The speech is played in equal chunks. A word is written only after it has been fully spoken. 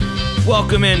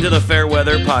Welcome into the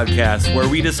Fairweather Podcast, where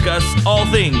we discuss all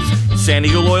things San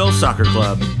Diego Loyal Soccer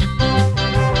Club.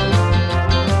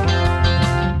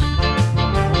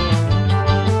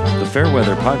 The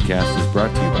Fairweather Podcast is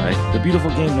brought to you by the Beautiful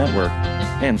Game Network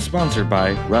and sponsored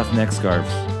by Roughneck Scarves.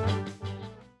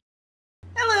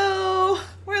 Hello,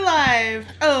 we're live.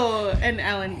 Oh, and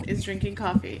Alan is drinking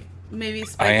coffee. Maybe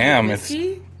spiked I am.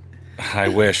 whiskey? I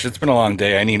wish. It's been a long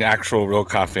day. I need actual real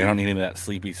coffee. I don't need any of that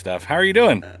sleepy stuff. How are you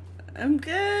doing? I'm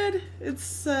good.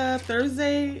 It's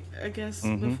Thursday, I guess,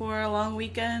 before a long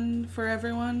weekend for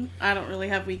everyone. I don't really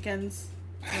have weekends,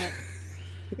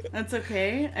 but that's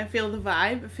okay. I feel the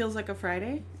vibe. It feels like a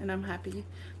Friday, and I'm happy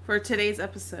for today's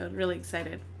episode. Really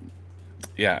excited.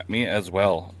 Yeah, me as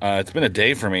well. It's been a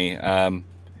day for me.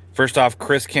 First off,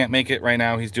 Chris can't make it right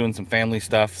now. He's doing some family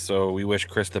stuff, so we wish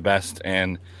Chris the best.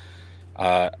 And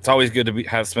it's always good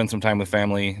to spend some time with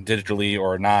family, digitally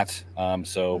or not.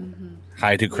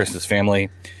 Hi to Chris's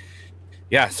family.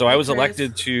 Yeah, so I was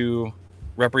elected to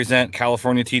represent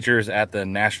California teachers at the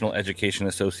National Education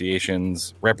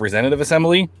Association's Representative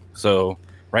Assembly. So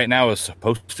right now is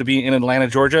supposed to be in Atlanta,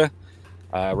 Georgia,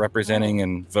 representing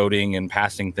and voting and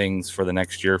passing things for the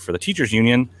next year for the teachers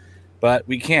union. But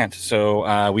we can't,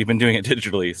 so we've been doing it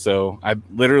digitally. So I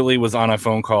literally was on a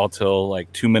phone call till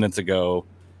like 2 minutes ago,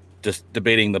 just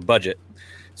debating the budget.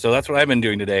 So that's what I've been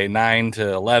doing today, 9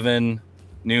 to 11,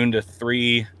 noon to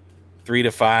 3, 3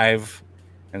 to 5.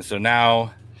 And so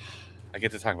now I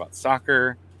get to talk about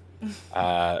soccer.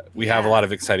 We have a lot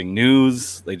of exciting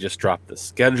news. They just dropped the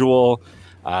schedule.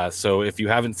 So if you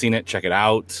haven't seen it, check it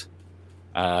out.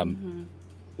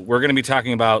 We're going to be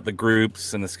talking about the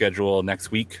groups and the schedule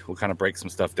next week. We'll kind of break some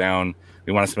stuff down.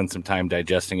 We want to spend some time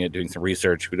digesting it, doing some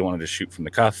research. We don't want to just shoot from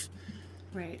the cuff.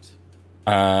 Right.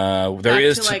 There Back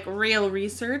is to like real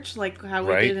research, like how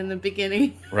we did in the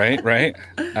beginning. Right.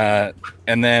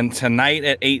 And then tonight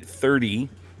at 8:30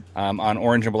 on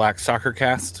Orange and Black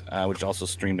Soccercast, which is also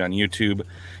streamed on YouTube,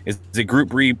 is the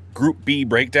Group B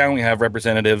breakdown. We have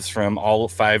representatives from all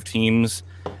 5 teams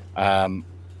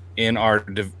in our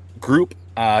group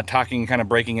talking, kind of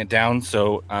breaking it down.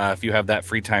 So if you have that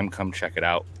free time, come check it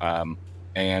out.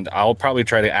 And I'll probably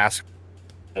try to ask.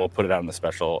 We'll put it out in the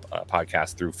special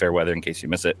podcast through Fairweather in case you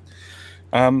miss it.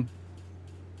 Yeah.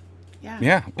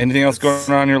 Anything else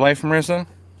going on in your life, Marissa?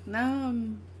 No,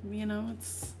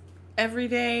 it's every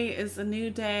day is a new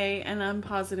day, and I'm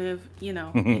positive. You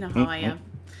know how I am.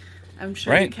 I'm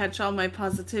sure you catch all my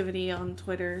positivity on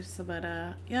Twitter. So, but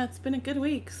it's been a good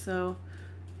week. So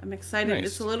I'm excited. Nice.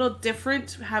 It's a little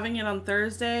different having it on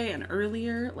Thursday and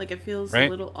earlier. Like it feels a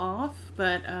little off,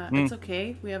 but it's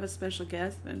okay. We have a special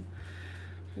guest and.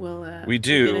 We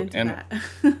do, and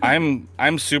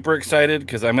I'm super excited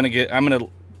because I'm gonna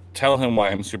tell him why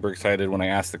I'm super excited when I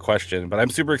ask the question. But I'm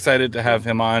super excited to have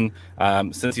him on.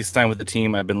 Since he's signed with the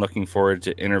team, I've been looking forward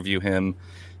to interview him.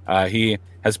 He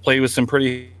has played with some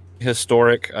pretty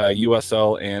historic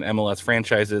USL and MLS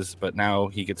franchises, but now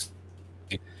he gets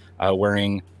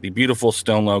wearing the beautiful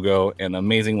Stone logo and the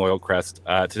amazing Loyal crest.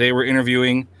 Today we're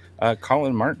interviewing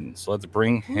Colin Martin, so let's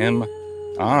bring him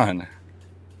on.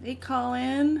 Hey,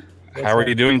 Colin. How are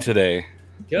you doing today?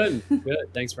 Good.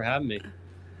 Thanks for having me.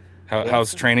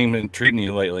 How's training been treating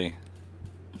you lately?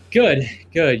 Good.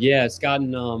 Yeah, it's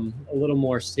gotten a little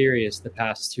more serious the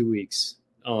past 2 weeks.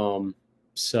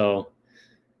 So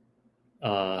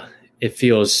it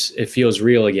feels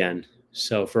real again.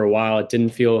 So for a while, it didn't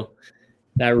feel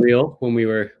that real when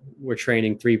we're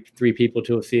training three people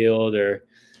to a field, or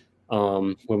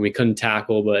when we couldn't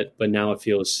tackle. But now it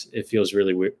feels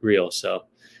really real. So.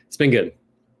 It's been good.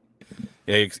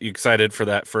 Yeah, you excited for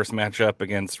that first matchup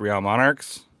against Real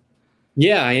Monarchs?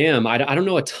 Yeah, I am. I don't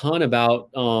know a ton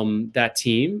about that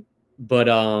team, but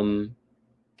I'm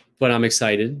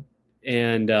excited,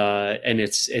 and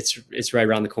it's right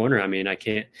around the corner. I mean,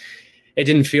 it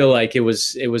didn't feel like it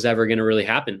was ever going to really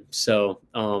happen. So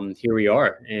here we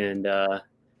are, and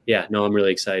I'm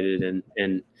really excited,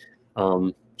 and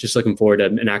just looking forward to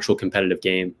an actual competitive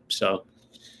game. So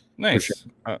nice.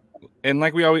 Sure. And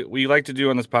like we like to do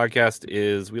on this podcast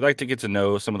is we like to get to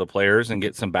know some of the players and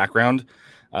get some background,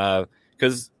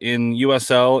 because in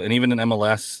USL and even in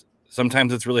MLS,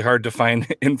 sometimes it's really hard to find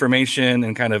information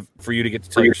and kind of for you to get to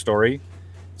tell your story.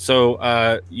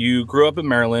 So you grew up in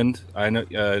Maryland. I know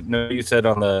you said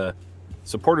on the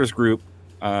supporters group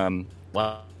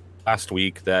last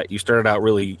week that you started out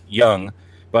really young,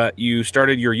 but you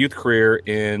started your youth career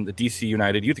in the DC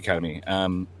United Youth Academy.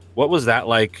 What was that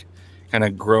like? Kind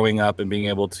of growing up and being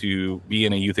able to be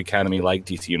in a youth academy like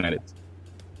DC United?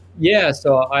 Yeah,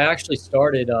 so I actually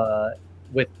started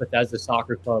with Bethesda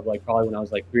Soccer Club like probably when I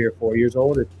was like 3 or 4 years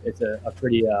old. It's a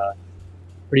pretty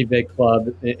pretty big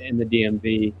club in the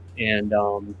DMV, and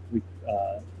we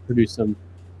produced some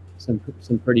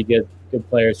pretty good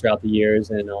players throughout the years.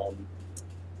 And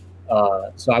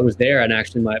so I was there, and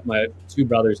actually my two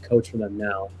brothers coach for them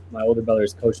now. My older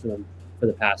brothers coached for them for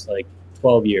the past like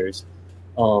 12 years.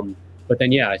 But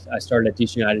then, yeah, I started at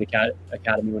DC United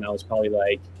Academy when I was probably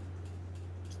like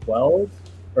 12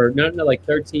 or no, like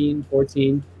 13,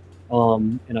 14.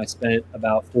 And I spent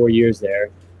about 4 years there.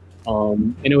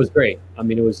 And it was great. I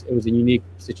mean, it was a unique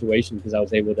situation because I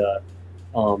was able to,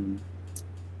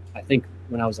 I think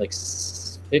when I was like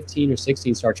 15 or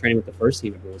 16, start training with the first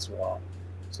team every once in a while.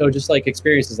 So just like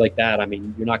experiences like that, I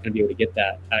mean, you're not going to be able to get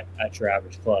that at your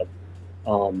average club.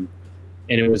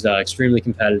 And it was extremely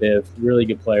competitive, really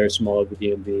good players from all over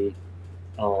the DMV.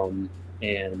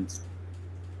 And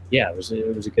yeah, it was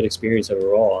a good experience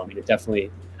overall. I mean, it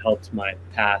definitely helped my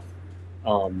path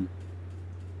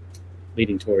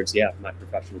leading towards, my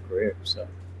professional career. So.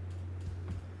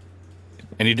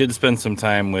 And you did spend some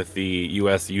time with the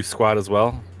U.S. youth squad as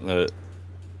well.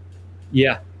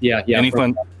 Yeah. Any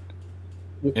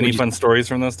fun stories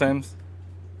from those times?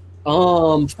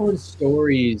 Fun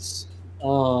stories.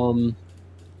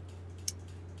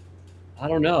 I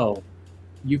don't know.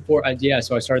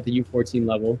 So I started at the U14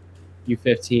 level,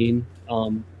 U15.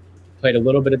 Played a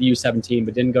little bit of the U17,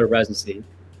 but didn't go to residency,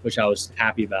 which I was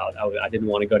happy about. I didn't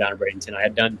want to go down to Bradenton. I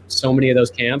had done so many of those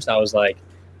camps. I was like,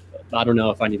 I don't know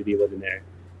if I need to be living there.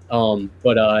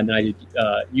 But I did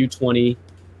U20,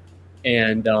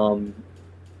 and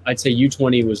I'd say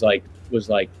U20 was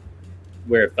like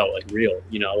where it felt like real.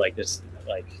 You know, this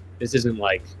isn't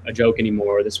like a joke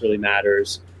anymore. This really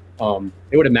matters.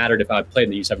 It would have mattered if I played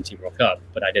in the U17 World Cup,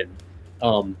 but I didn't.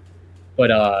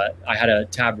 But I had a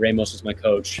Tab Ramos as my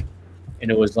coach,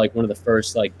 and it was like one of the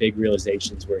first like big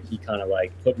realizations where he kind of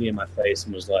like put me in my place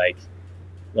and was like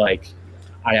I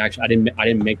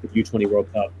didn't make the U20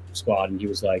 World Cup squad, and he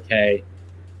was like, hey,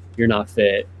 you're not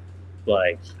fit,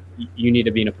 like you need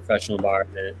to be in a professional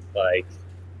environment, like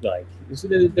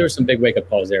there were some big wake up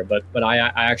calls there, but I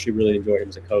actually really enjoyed him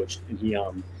as a coach, and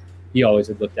he always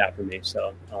had looked after me.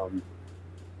 So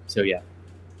yeah.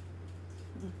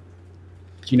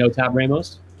 Do you know Tab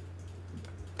Ramos?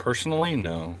 Personally,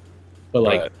 no.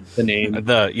 But the name.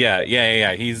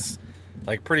 Yeah. He's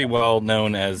like pretty well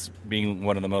known as being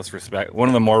one of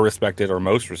the more respected or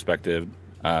most respected,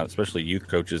 especially youth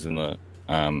coaches in the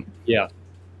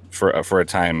for a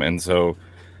time. And so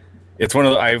it's one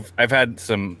of I've had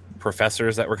some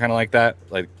professors that were kind of like that.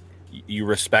 Like you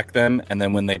respect them, and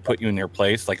then when they put you in your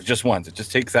place, like just once, it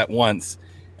just takes that once,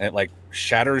 and it like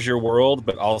shatters your world,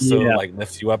 but also like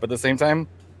lifts you up at the same time.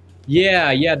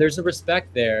 Yeah. There's a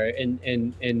respect there, and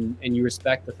you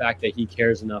respect the fact that he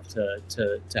cares enough to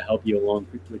help you along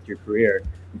with your career.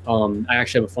 I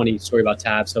actually have a funny story about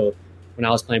Tab. So when I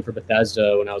was playing for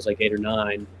Bethesda, when I was like 8 or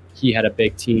 9, he had a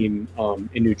big team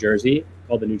in New Jersey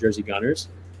called the New Jersey Gunners,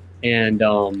 and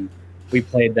we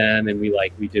played them, and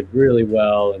we did really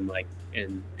well, and I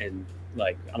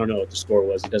don't know what the score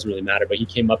was. It doesn't really matter. But he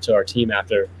came up to our team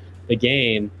after the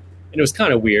game, and it was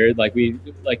kind of weird. Like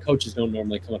coaches don't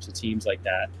normally come up to teams like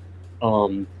that.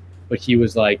 But he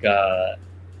was like,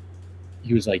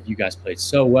 you guys played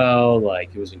so well.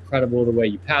 Like it was incredible the way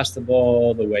you passed the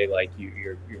ball, the way like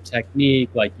your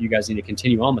technique. Like you guys need to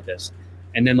continue on with this.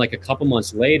 And then like a couple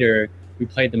months later, we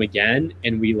played them again,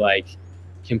 and we like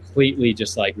completely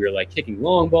just like we were like kicking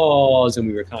long balls, and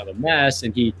we were kind of a mess.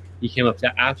 And he came up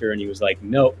to after, and he was like,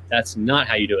 "Nope, that's not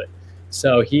how you do it."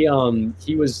 So he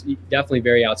was definitely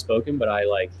very outspoken, but I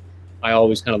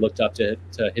always kind of looked up to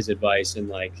his advice, and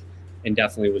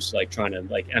definitely was like trying to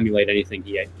like emulate anything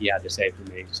he had to say for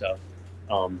me. So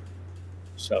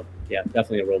yeah,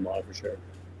 definitely a role model for sure.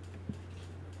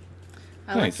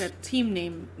 I like that team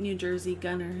name, New Jersey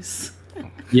Gunners.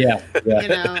 Yeah. You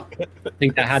know, I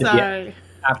think that had to be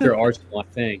after Arsenal. I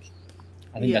think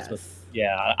yes. That's what.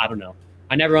 Yeah, I don't know.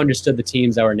 I never understood the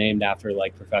teams that were named after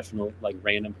like professional, like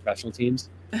random professional teams.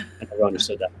 I never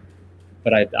understood that.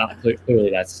 But I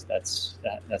clearly that's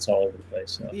all over the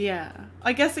place. So. Yeah,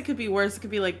 I guess it could be worse. It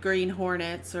could be like Green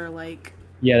Hornets or like.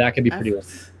 Yeah, that could be pretty.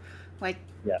 Like.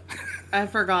 Yeah. I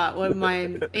forgot what my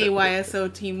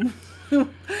AYSO team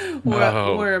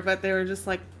were, but they were just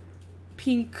like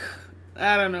pink.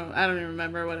 I don't know. I don't even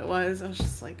remember what it was. I was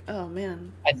just like, oh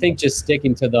man. I think just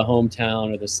sticking to the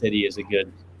hometown or the city is a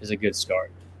good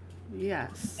start.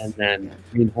 Yes. And then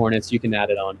Green Hornets, you can add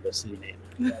it on to the city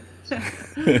name.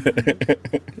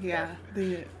 Yeah.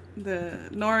 The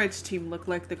Norwich team looked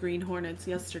like the Green Hornets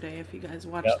yesterday. If you guys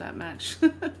watched that match.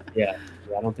 Yeah.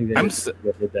 I don't think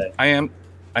they did they?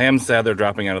 I am sad they're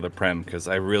dropping out of the Prem because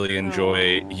I really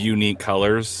enjoy unique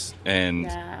colors,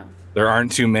 and there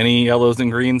aren't too many yellows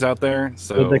and greens out there.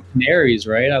 So well, the Canaries,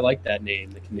 right? I like that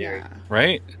name, the Canary.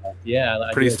 Right? Yeah.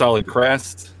 Pretty solid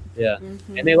crest. Yeah,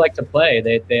 and they like to play.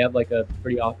 They have like a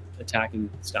pretty attacking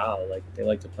style. Like they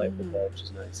like to play football, which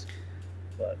is nice.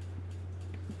 But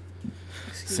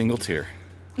single tier.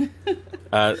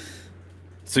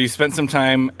 So you spent some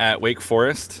time at Wake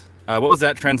Forest. What was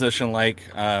that transition like,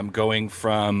 going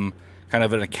from kind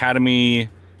of an academy,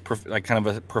 like kind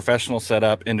of a professional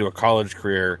setup into a college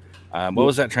career? What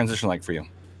was that transition like for you?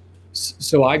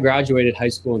 So I graduated high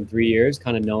school in 3 years,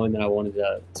 kind of knowing that I wanted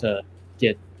to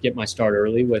get my start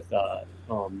early with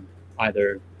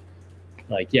either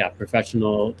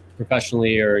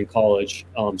professionally or in college.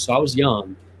 So I was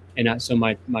young, and so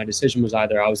my decision was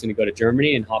either I was going to go to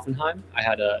Germany and Hoffenheim. I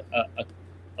had a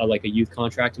youth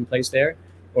contract in place there,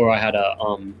 or I had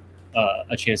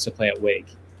a chance to play at Wake.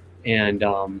 And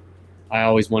I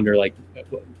always wonder like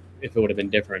if it would have been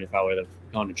different if I would have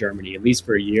gone to Germany at least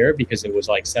for a year, because it was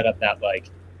like set up that like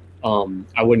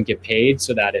I wouldn't get paid,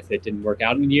 so that if it didn't work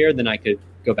out in a year, then I could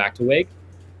go back to Wake,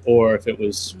 or if it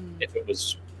was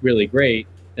really great,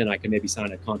 then I could maybe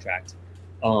sign a contract.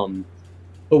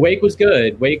 But Wake was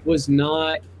good. Wake was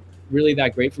not really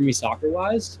that great for me soccer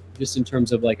wise, just in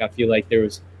terms of like I feel like there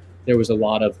was a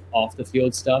lot of off the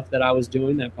field stuff that I was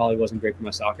doing that probably wasn't great for my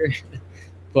soccer.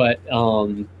 but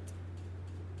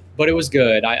it was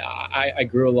good. I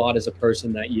grew a lot as a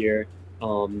person that year.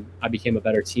 I became a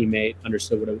better teammate,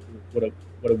 understood what it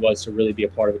was to really be a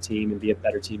part of a team and be a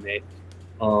better teammate.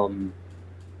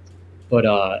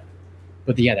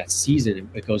 But yeah, that season,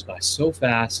 it goes by so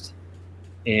fast,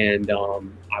 and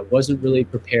I wasn't really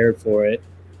prepared for it.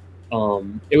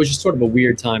 It was just sort of a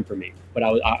weird time for me, but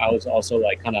I was also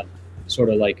like kind of sort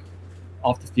of like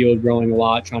off the field growing a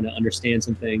lot, trying to understand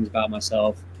some things about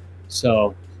myself.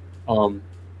 So,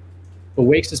 but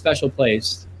Wake's a special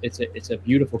place. It's a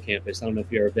beautiful campus. I don't know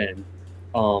if you've ever been.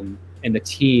 And the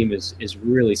team is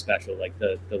really special. Like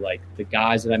the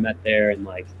guys that I met there,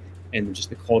 and just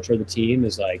the culture of the team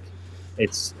is like,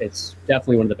 it's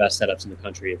definitely one of the best setups in the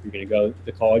country. If you're going to go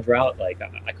the college route, like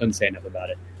I couldn't say enough about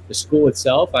it. The school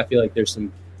itself, I feel like there's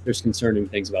concerning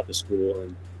things about the school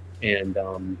and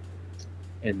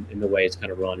the way it's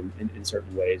kind of run in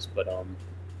certain ways. But I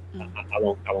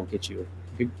won't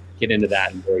get into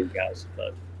that and bore you guys.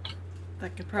 But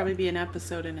that could probably be an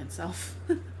episode in itself.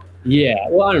 Yeah,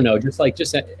 well, I don't know, just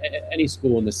any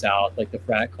school in the South, like the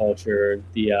frat culture,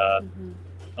 the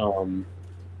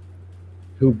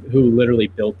who literally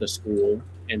built the school,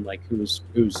 and like who's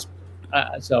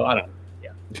so I don't know.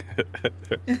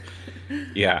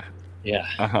 Yeah.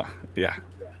 Yeah. Yeah.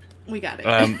 We got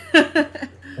it.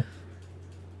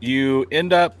 You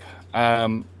end up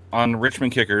on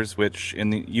Richmond Kickers, which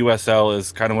in the USL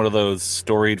is kind of one of those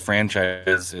storied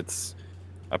franchises. It's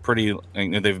a pretty,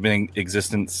 they've been in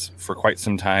existence for quite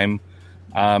some time.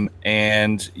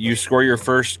 And you score your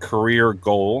first career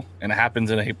goal, and it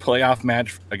happens in a playoff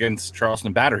match against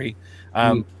Charleston Battery.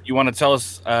 You want to tell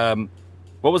us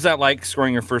what was that like,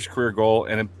 scoring your first career goal,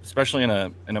 and especially in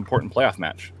an important playoff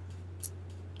match?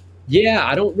 Yeah,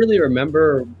 I don't really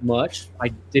remember much. I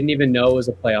didn't even know it was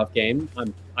a playoff game.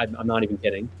 I'm not even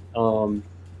kidding.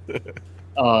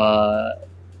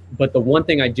 But the one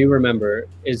thing I do remember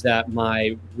is that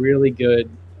my really good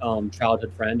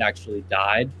childhood friend actually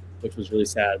died, which was really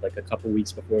sad, like a couple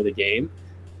weeks before the game.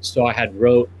 So I had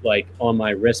wrote like on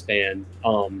my wristband,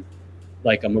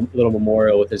 like a little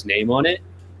memorial with his name on it.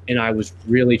 And I was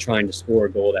really trying to score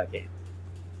a goal that game.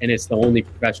 And it's the only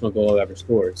professional goal I've ever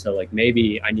scored. So like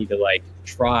maybe I need to like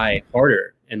try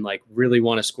harder and like really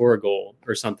want to score a goal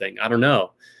or something. I don't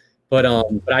know. But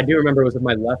I do remember it was with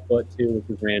my left foot too, which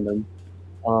was random.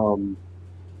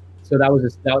 So that was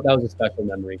a special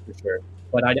memory for sure.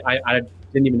 But I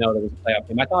didn't even know there was a playoff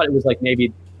game. I thought it was like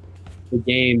maybe the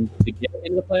game to get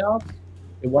into the playoffs.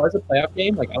 It was a playoff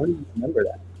game. Like I don't even remember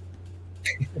that.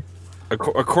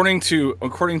 According to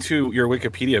your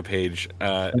Wikipedia page,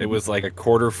 it was like a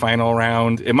quarterfinal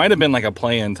round. It might have been like a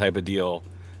play-in type of deal.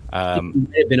 It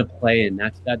might have been a play-in.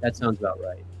 That sounds about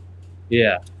right.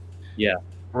 Yeah.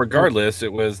 Regardless,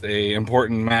 it was a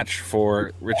important match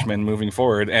for Richmond moving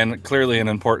forward, and clearly an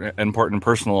important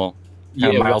personal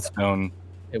milestone.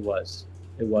 It was.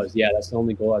 Yeah, that's the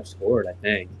only goal I've scored, I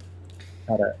think.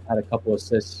 Had a couple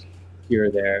assists here or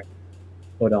there,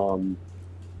 but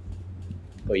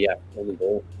yeah, only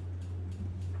goal.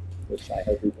 Which I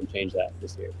hope we can change that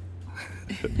this year.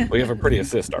 We have a pretty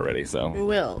assist already, so we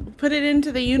will put it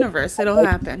into the universe. It'll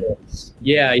happen.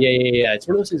 Yeah. It's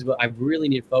one of those things. But I really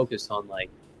need to focus on like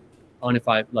ton if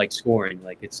I like scoring.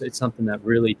 Like it's something that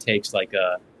really takes like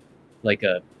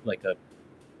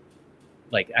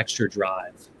extra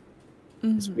drive.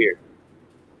 It's weird.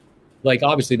 Like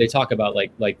obviously they talk about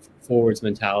like forwards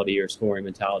mentality or scoring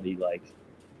mentality.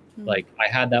 Like I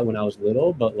had that when I was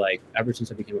little, but like ever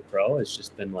since I became a pro, it's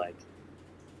just been like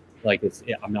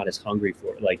I'm not as hungry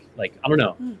for it. Like I don't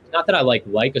know. Not that I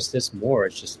like assists more.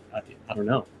 It's just I don't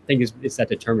know. I think it's that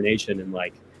determination, and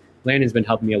like Landon's been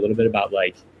helping me a little bit about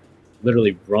like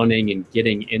literally running and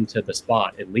getting into the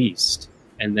spot at least,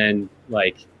 and then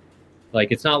like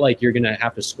it's not like you're gonna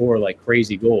have to score like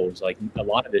crazy goals. Like a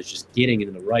lot of it is just getting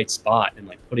in the right spot and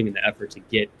like putting in the effort to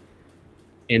get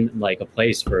in like a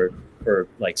place for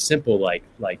like simple like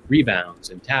rebounds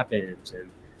and tap ins, and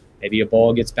maybe a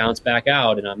ball gets bounced back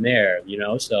out and I'm there, you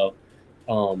know? So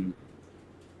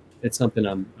it's something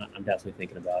I'm definitely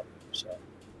thinking about. So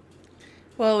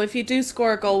well, if you do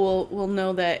score a goal, we'll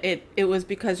know that it was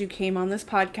because you came on this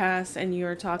podcast and you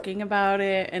were talking about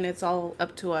it, and it's all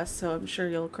up to us. So I'm sure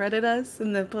you'll credit us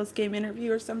in the post-game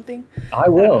interview or something. I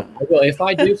will. If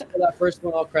I do score that first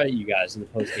one, I'll credit you guys in the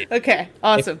post-game. Okay,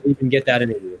 awesome. If we can get that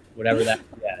interview, whatever that,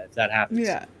 if that happens.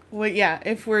 Yeah. Well, yeah,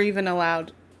 if we're even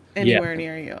allowed anywhere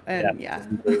near you. And yeah.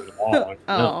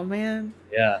 Oh, man.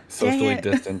 Yeah. Socially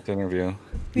distanced interview.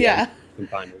 Yeah.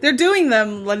 They're doing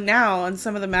them now on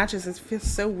some of the matches. It feels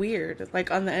so weird. Like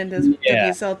on the end of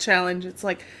WSL Challenge, it's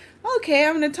like, okay,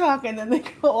 I'm going to talk. And then they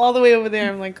go all the way over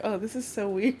there. I'm like, oh, this is so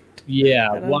weird.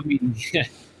 Yeah. Well, I mean,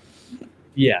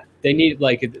 yeah. They need,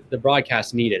 like, the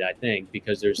broadcast need it, I think,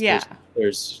 because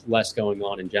there's less going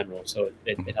on in general. So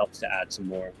it helps to add some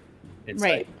more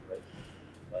insight.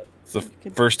 Right. It's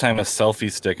the first time a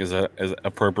selfie stick is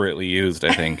appropriately used,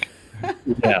 I think.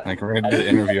 Yeah. Like, we're going to do the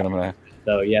interview and I'm going to.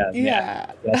 So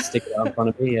yeah, stick it out in front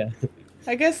of me. Yeah,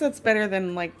 I guess that's better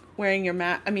than like wearing your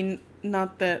mask. I mean,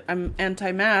 not that I'm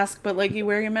anti-mask, but like you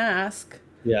wear your mask.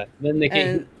 Yeah, then they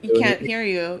can't. You can't hear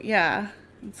you. Yeah,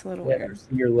 it's a little weird.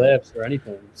 See your lips or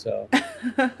anything. So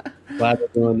glad we're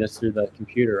doing this through the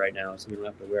computer right now, so we don't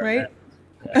have to wear it.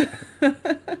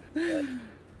 Yeah.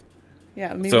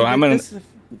 Yeah. Maybe so I'm gonna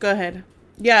go ahead.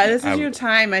 Yeah, this is your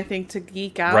time, I think, to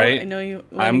geek out. Right. I know you.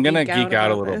 I'm gonna geek out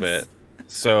a little bit.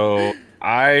 So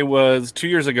I was 2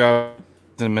 years ago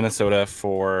in Minnesota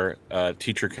for a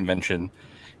teacher convention,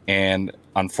 and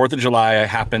on 4th of July, I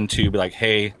happened to be like,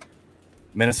 hey,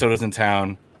 Minnesota's in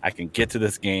town. I can get to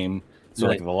this game. So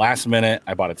like the last minute,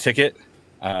 I bought a ticket.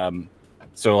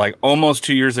 So like almost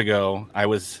 2 years ago, I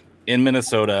was in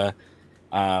Minnesota,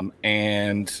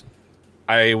 and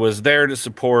I was there to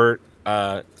support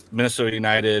Minnesota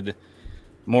United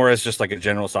more as just like a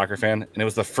general soccer fan. And it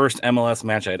was the first MLS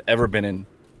match I had ever been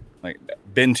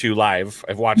to live.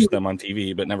 I've watched them on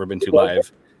TV, but never been to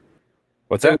live.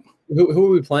 What's that? Who are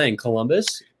we playing?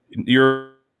 Columbus?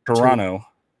 You're Toronto.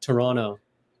 Toronto.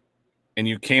 And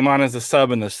you came on as a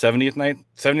sub in the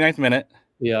 79th minute.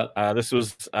 Yeah. This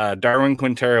was Darwin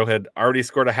Quintero had already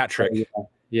scored a hat trick.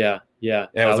 Yeah. It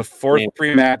was a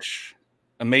 4-3 match.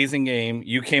 Amazing game.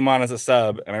 You came on as a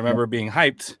sub, and I remember being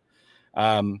hyped.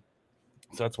 So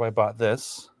that's why I bought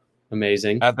this.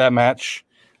 Amazing. At that match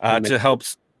to help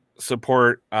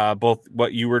support both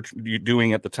what you were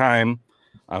doing at the time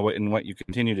and what you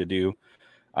continue to do.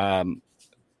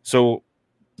 So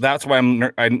that's why I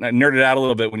nerded out a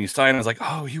little bit when you signed. I was like,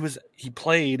 oh, he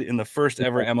played in the first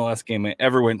ever MLS game I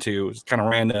ever went to. It was kind of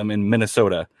random in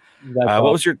Minnesota.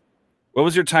 What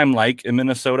was your time like in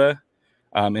Minnesota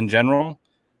in general?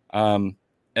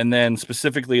 And then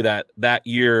specifically that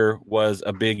year was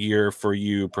a big year for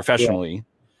you professionally.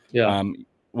 Yeah.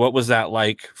 What was that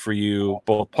like for you,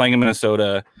 both playing in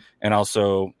Minnesota and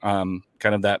also kind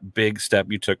of that big step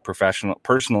you took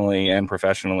personally and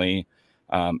professionally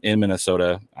in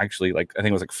Minnesota? Actually, like I think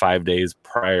it was like 5 days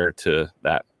prior to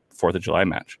that 4th of July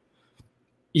match.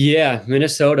 Yeah,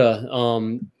 Minnesota.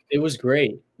 It was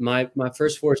great. My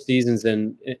first 4 seasons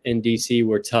in DC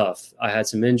were tough. I had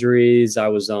some injuries. I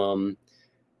was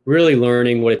really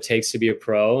learning what it takes to be a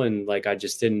pro, and like I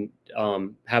just didn't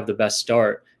have the best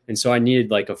start, and so I needed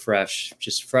like a fresh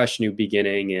new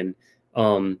beginning. And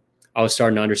I was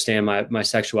starting to understand my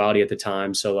sexuality at the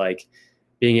time, so like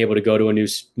being able to go to a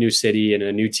new city and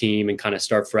a new team and kind of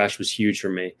start fresh was huge for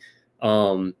me.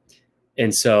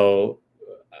 And so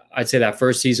I'd say that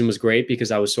first season was great because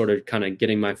I was sort of kind of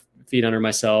getting my feet under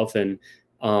myself, and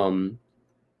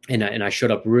I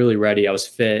showed up really ready. I was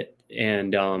fit,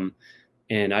 and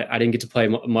I didn't get to play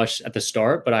much at the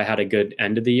start, but I had a good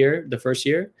end of the year, the first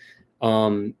year.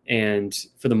 And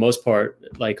for the most part,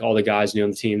 like all the guys knew on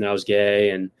the team that I was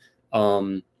gay, and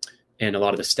a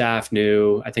lot of the staff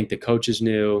knew. I think the coaches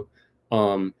knew.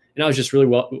 And I was just really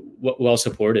well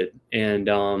supported. And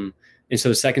so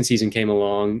the second season came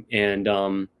along, and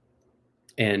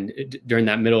during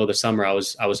that middle of the summer, I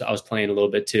was playing a little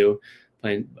bit too,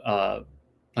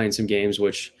 playing some games,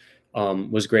 which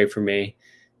was great for me.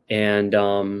 And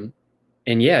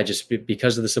yeah, just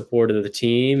because of the support of the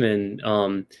team, and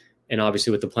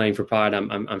obviously with the Playing for Pride,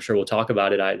 I'm sure we'll talk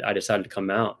about it. I decided to come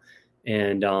out,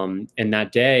 and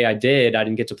that day I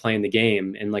didn't get to play in the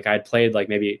game, and like I had played like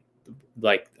maybe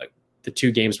like the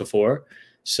 2 games before,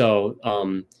 so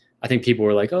I think people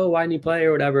were like, oh, why didn't you play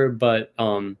or whatever, but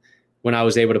when I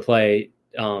was able to play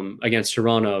against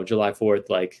Toronto July 4th,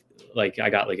 like I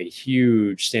got like a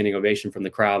huge standing ovation from the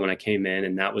crowd when I came in,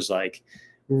 and that was like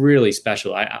really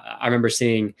special. I remember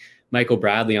seeing Michael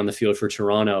Bradley on the field for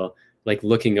Toronto, like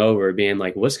looking over, being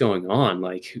like, what's going on?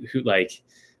 Like who like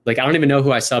I don't even know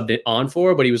who I subbed it on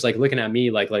for, but he was like looking at me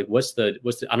like what's the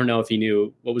I don't know if he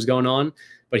knew what was going on,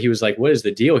 but he was like, what is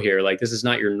the deal here? Like, this is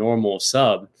not your normal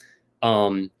sub.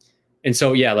 And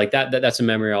so, yeah, like that's a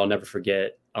memory I'll never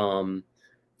forget,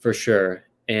 for sure.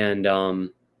 And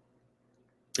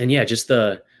yeah, just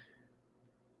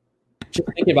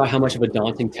thinking about how much of a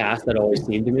daunting task that always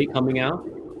seemed to me coming out,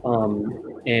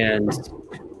 and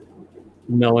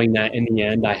knowing that in the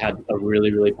end I had a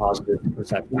really, really positive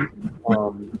perception.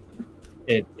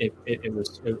 It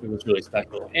was really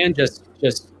special, and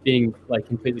just being like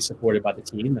completely supported by the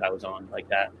team that I was on, like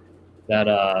that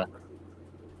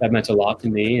meant a lot to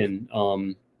me, and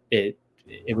it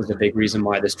was a big reason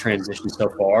why this transition so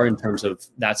far in terms of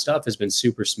that stuff has been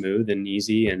super smooth and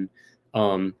easy, and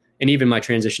even my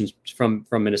transition from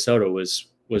Minnesota was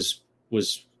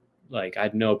like I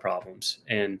had no problems,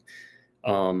 and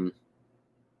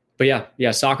but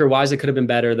yeah, soccer wise it could have been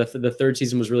better. The third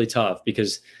season was really tough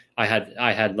because I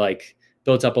had like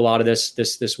built up a lot of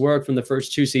this work from the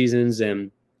first 2 seasons,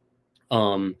 and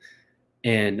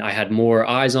I had more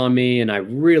eyes on me, and I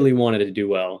really wanted to do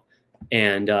well,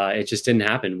 and it just didn't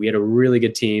happen. We had a really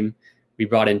good team. We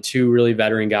brought in 2 really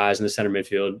veteran guys in the center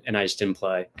midfield, and I just didn't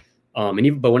play.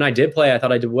 But when I did play, I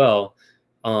thought I did well.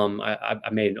 I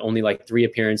made only like 3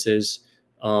 appearances,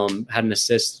 had an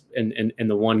assist in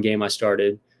the 1 game I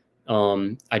started.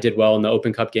 I did well in the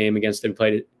Open Cup game we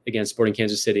played against Sporting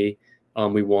Kansas City.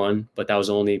 We won, but that was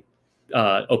the only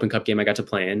Open Cup game I got to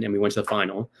play in, and we went to the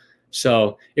final.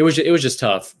 So it was just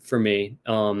tough for me.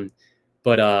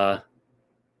 But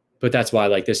that's why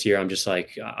like this year I'm just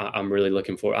like I'm really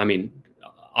looking forward. I mean,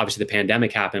 obviously the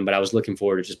pandemic happened, but I was looking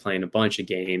forward to just playing a bunch of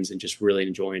games and just really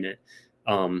enjoying it.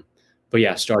 But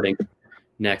yeah, starting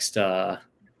next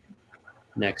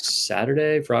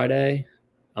Saturday, Friday,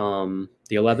 the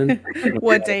 11th.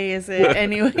 What day is it?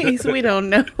 Anyways, we don't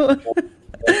know.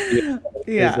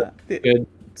 Yeah, good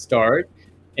start,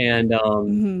 and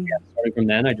yeah, starting from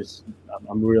then,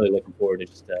 I'm really looking forward to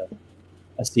just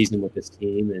a season with this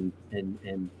team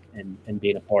and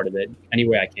being a part of it any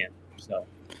way I can. So.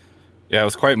 Yeah, it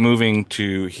was quite moving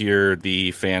to hear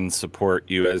the fans support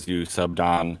you as you subbed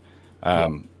on.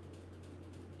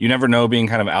 You never know, being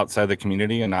kind of outside the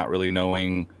community and not really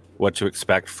knowing what to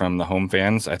expect from the home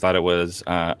fans. I thought it was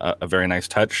a very nice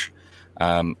touch.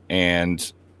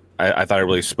 And I thought it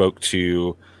really spoke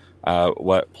to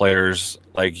what players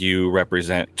like you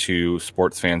represent to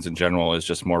sports fans in general, is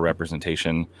just more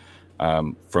representation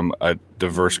from a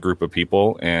diverse group of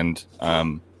people. And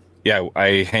yeah,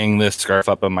 I hang this scarf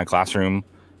up in my classroom.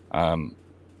 Awesome.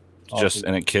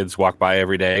 And kids walk by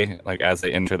every day, like as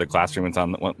they enter the classroom.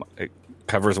 It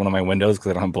covers one of my windows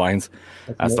because I don't have blinds.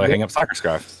 So I hang up soccer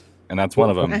scarves, and that's one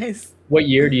of them. Nice. What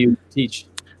year do you teach?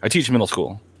 I teach middle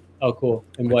school. Oh, cool.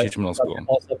 And what? I teach middle school.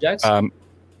 All subjects?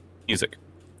 Music.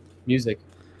 Music.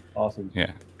 Awesome.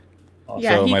 Yeah. Awesome.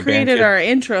 Yeah, So he my created band- our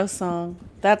intro song.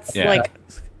 That's like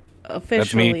officially.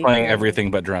 That's me playing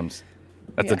everything but drums.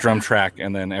 That's Yeah. a drum track,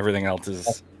 and then everything else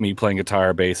is me playing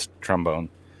guitar, bass, trombone.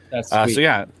 That's sweet.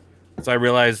 So I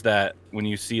realized that when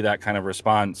you see that kind of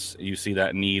response, you see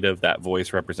that need of that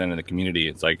voice representing the community.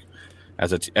 It's like,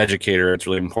 as an educator, it's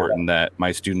really important that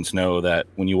my students know that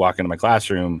when you walk into my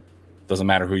classroom, doesn't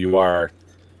matter who you are,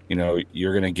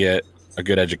 you're going to get a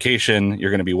good education. You're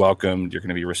going to be welcomed. You're going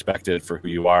to be respected for who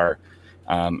you are.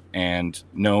 And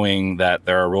knowing that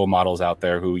there are role models out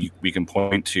there who we can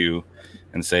point to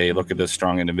and say, look at this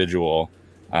strong individual.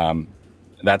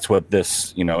 That's what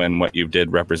this, and what you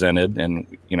did represented.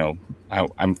 And,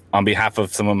 I'm on behalf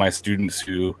of some of my students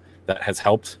who that has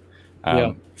helped.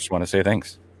 Just want to say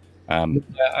thanks. I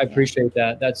appreciate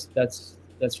that.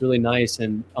 That's really nice.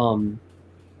 And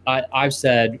I've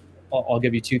said, I'll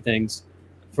give you 2 things.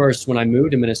 First, when I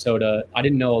moved to Minnesota, I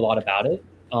didn't know a lot about it.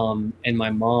 And my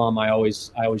mom, I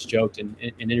always joked in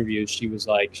interviews, she was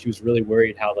really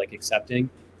worried how like accepting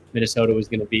Minnesota was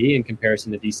going to be in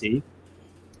comparison to DC.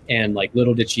 And like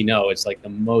little did she know, it's like the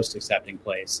most accepting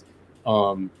place.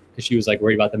 Because she was like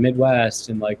worried about the Midwest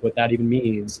and like what that even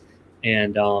means.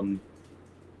 And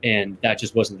that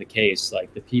just wasn't the case.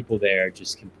 Like the people there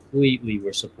just completely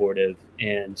were supportive,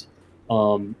 and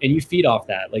you feed off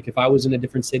that. Like if I was in a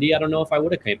different city, I don't know if I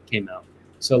would have came out.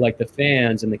 So like the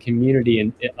fans and the community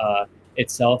and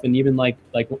itself, and even like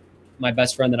my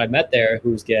best friend that I met there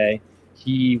who's gay,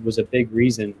 he was a big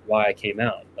reason why I came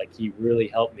out. Like he really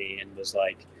helped me and was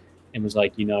like,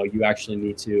 you know, you actually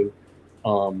need to,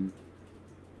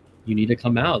 you need to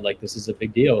come out. Like this is a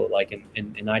big deal. Like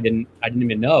and I didn't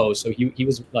even know. So he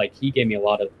was like, he gave me a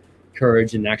lot of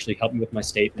courage and actually helped me with my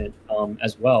statement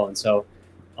as well. And so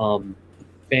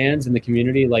fans and the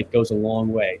community like goes a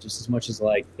long way, just as much as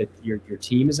like that your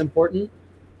team is important.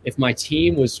 If my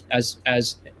team was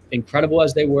as incredible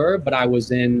as they were, but I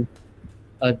was in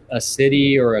a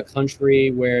city or a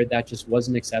country where that just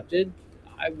wasn't accepted,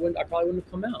 I probably wouldn't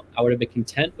have come out. I would have been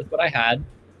content with what I had,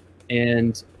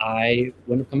 and I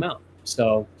wouldn't have come out.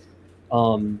 So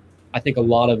I think a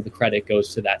lot of the credit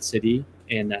goes to that city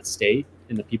and that state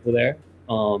and the people there,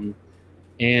 and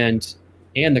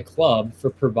the club for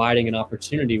providing an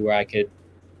opportunity where I could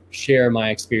share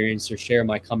my experience or share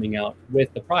my coming out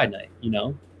with the Pride Night, you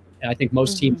know. And I think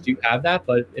most teams do have that,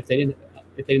 but if they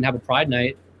didn't have a Pride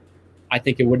Night, I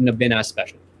think it wouldn't have been as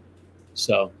special.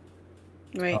 So,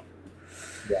 right.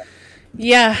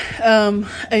 Yeah.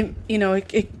 I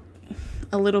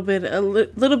a little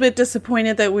bit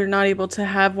disappointed that we're not able to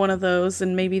have one of those,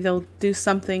 and maybe they'll do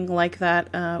something like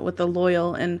that with the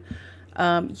Loyal. And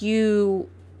you,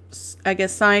 I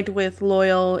guess, signed with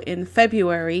Loyal in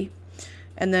February,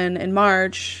 and then in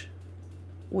March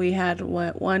we had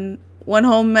one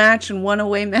home match and one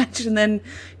away match, and then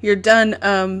you're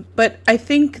done. But I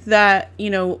think that, you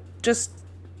know, just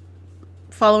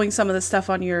following some of the stuff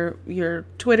on your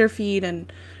Twitter feed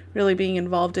and really being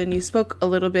involved in, you spoke a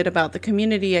little bit about the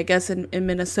community, I guess, in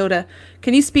Minnesota.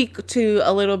 Can you speak to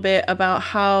a little bit about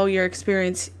how your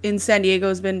experience in San Diego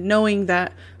has been, knowing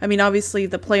that, I mean, obviously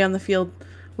the play on the field,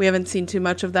 we haven't seen too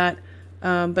much of that,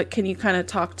 but can you kind of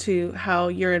talk to how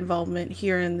your involvement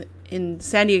here in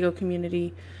San Diego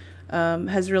community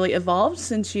has really evolved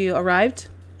since you arrived?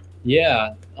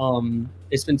 Yeah,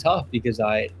 it's been tough because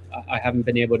I haven't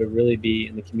been able to really be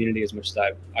in the community as much as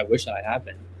I wish I had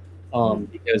been.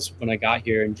 Because when I got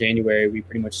here in January, we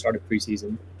pretty much started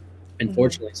preseason. And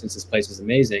fortunately, since this place is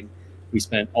amazing, we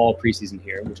spent all preseason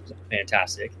here, which was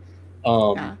fantastic.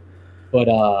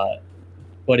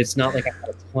 But it's not like I had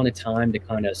a ton of time to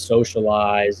kind of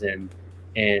socialize and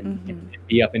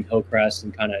be up in Hillcrest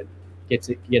and kind of get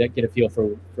a feel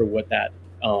for what that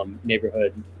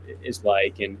neighborhood is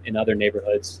like, and in other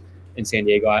neighborhoods in San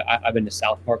Diego. I've been to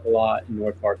South Park a lot, and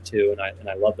North Park too, and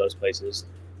I love those places.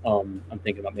 I'm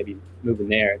thinking about maybe moving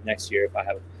there next year if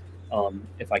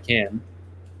I can.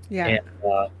 Yeah. And,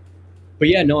 but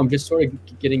yeah, no, I'm just sort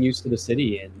of getting used to the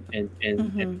city, and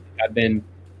I've been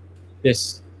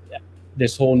this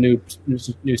whole new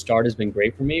start has been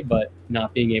great for me, but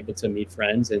not being able to meet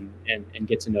friends and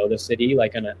get to know the city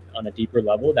like on a deeper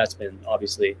level, that's been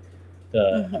obviously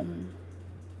a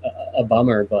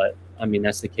bummer. But I mean,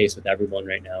 that's the case with everyone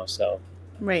right now. So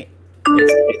right,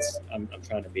 I'm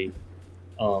trying to be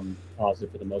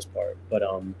positive for the most part, but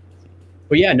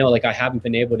yeah, no, like I haven't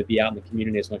been able to be out in the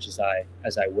community as much as I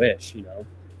wish, you know.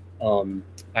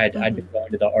 I'd been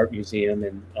going to the art museum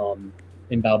and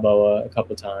in Balboa a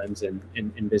couple of times and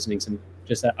visiting some,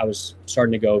 just that I was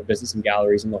starting to go visit some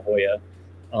galleries in La Jolla.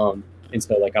 And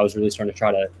so like I was really starting to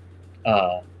try to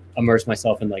immerse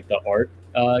myself in like the art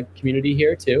community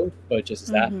here too. But just as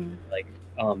that, like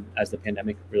as the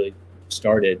pandemic really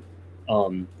started,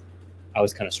 I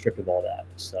was kind of stripped of all that.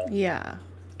 So yeah.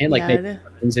 And like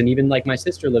friends, and even like my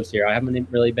sister lives here. I haven't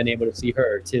really been able to see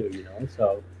her too, you know.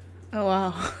 So oh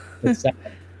wow. It's sad,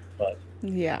 but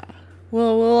yeah.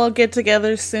 Well, we'll all get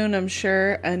together soon, I'm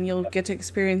sure, and you'll get to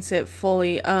experience it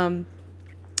fully.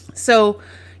 So,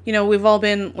 you know, we've all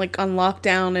been like on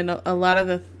lockdown, and a lot of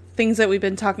the things that we've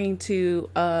been talking to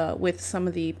with some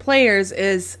of the players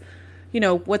is, you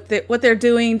know, what they're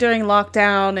doing during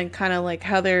lockdown and kind of like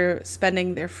how they're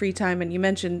spending their free time. And you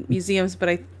mentioned museums, but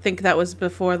I think that was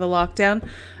before the lockdown.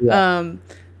 Yeah.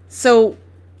 So,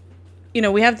 you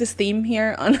know, we have this theme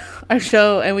here on our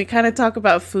show, and we kind of talk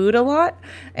about food a lot.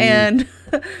 And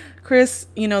Chris,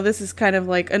 you know, this is kind of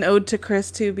like an ode to Chris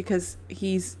too, because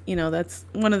he's, you know, that's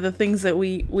one of the things that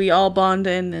we all bond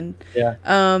in. And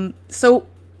yeah. So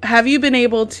have you been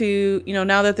able to,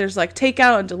 now that there's like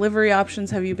takeout and delivery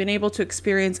options, have you been able to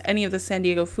experience any of the San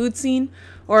Diego food scene,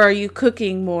 or are you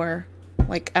cooking more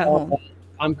like at home?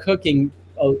 I'm cooking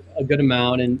a good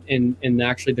amount, and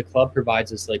actually the club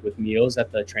provides us like with meals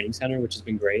at the training center, which has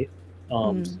been great.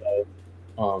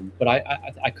 But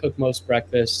I cook most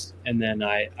breakfast, and then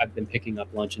I've been picking up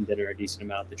lunch and dinner a decent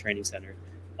amount at the training center.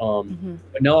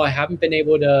 But no, I haven't been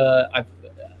able to.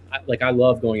 I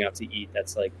love going out to eat.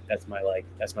 That's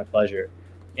my pleasure,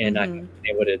 and I haven't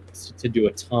been able to do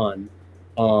a ton.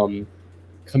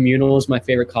 Communal is my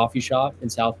favorite coffee shop in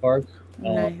South Park.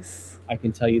 Nice. I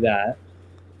can tell you that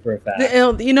for a fact.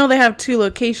 They have 2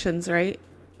 locations, right?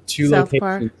 Two South locations.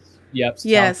 Park. Yep.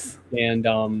 Yes. South and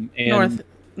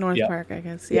North Park, I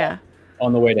guess. Yeah.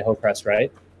 On the way to Hillcrest,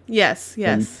 right? Yes.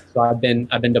 And so I've been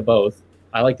to both.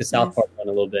 I like the South Park one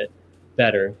a little bit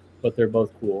better, but they're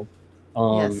both cool.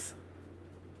 Yes.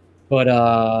 But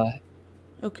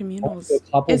Communals. a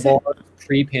couple bars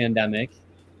pre-pandemic.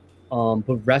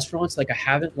 But restaurants, like I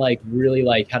haven't like really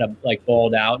like had a like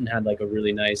balled out and had like a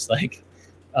really nice like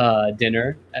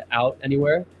dinner out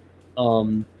anywhere.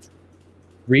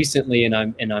 Recently, and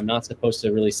I'm not supposed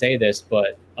to really say this,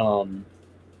 but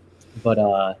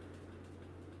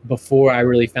before I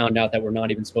really found out that we're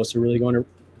not even supposed to really go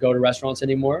to restaurants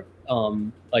anymore,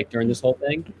 like during this whole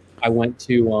thing, I went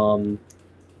to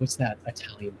what's that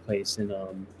Italian place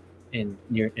in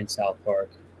South Park?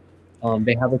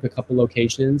 They have like a couple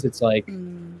locations. It's like I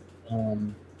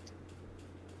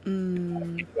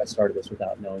think I started this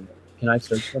without knowing it. Can I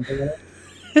search something like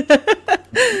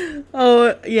that?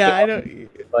 Oh yeah, I don't.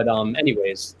 But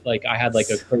anyways, like I had like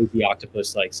a crazy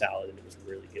octopus like salad, and it was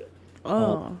really good.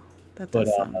 Oh, that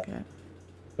does sound good.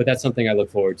 But that's something I look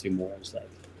forward to more. Is like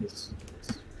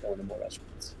going to more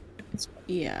restaurants.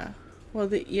 Yeah, well,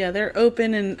 they're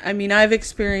open, and I mean, I've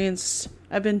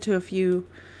been to a few.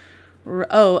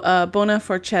 Bona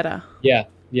Forchetta. Yeah.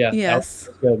 Yes.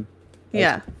 That's good.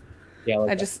 Yeah.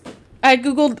 Yeah. I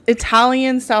googled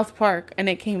Italian South Park and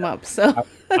it came up. So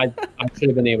I should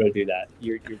have been able to do that.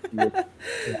 You're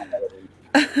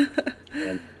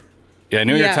Yeah, I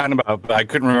knew you were talking about, but I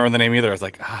couldn't remember the name either. I was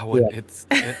like,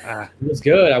 It was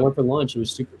good. I went for lunch. It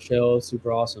was super chill,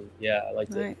 super awesome. Yeah, I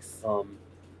liked it.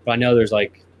 But I know there's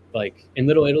like in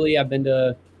Little Italy, I've been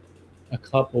to a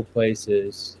couple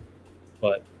places,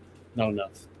 but not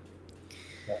enough.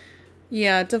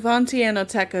 Yeah, Davanti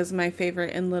Enoteca is my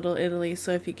favorite in Little Italy.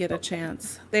 So if you get a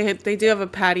chance, they do have a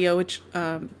patio, which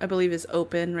I believe is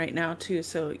open right now too.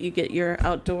 So you get your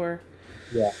outdoor.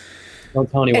 Yeah. Don't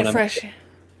tell anyone. Fresh.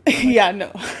 Yeah,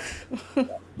 no,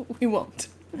 we won't.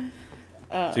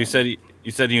 So you said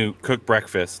you cook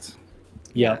breakfast.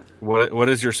 Yeah. What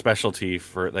is your specialty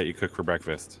that you cook for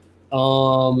breakfast?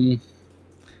 I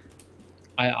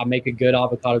make a good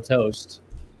avocado toast.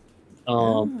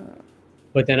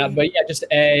 But just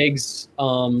eggs,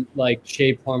 like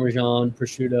shaved Parmesan,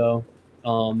 prosciutto,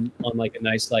 on like a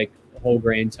nice like whole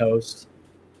grain toast,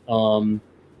 some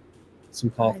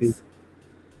coffee. Nice.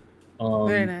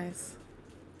 Very nice.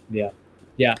 Yeah.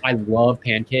 I love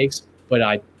pancakes, but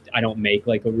I don't make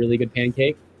like a really good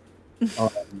pancake.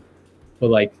 But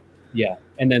like, yeah,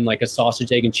 and then like a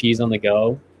sausage, egg, and cheese on the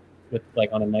go, with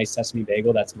like on a nice sesame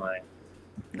bagel. That's my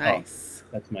nice.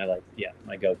 That's my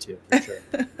my go-to for sure.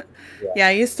 Yeah,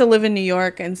 I used to live in New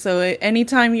York, and so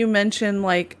anytime you mention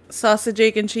like sausage,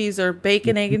 egg, and cheese or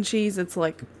bacon, egg, and cheese, it's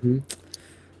like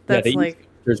that's like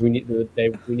we need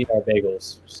our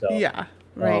bagels. So yeah,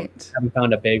 right. I haven't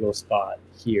found a bagel spot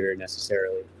here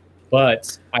necessarily,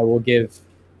 but I will give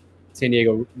San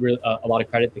Diego a lot of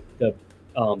credit. The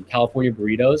California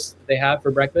burritos they have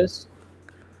for breakfast,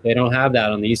 they don't have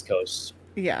that on the East Coast.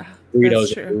 Yeah,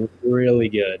 burritos are really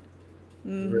good.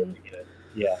 Really good.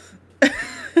 Yeah.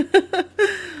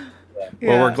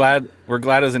 Well, we're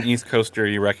glad as an East Coaster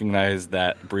you recognize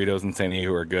that burritos in San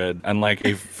Diego are good. Unlike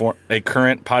a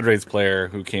current Padres player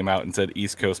who came out and said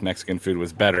East Coast Mexican food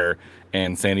was better,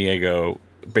 and San Diego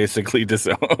basically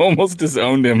almost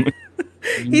disowned him.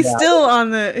 He's still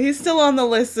on the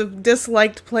list of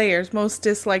disliked players, most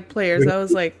disliked players. I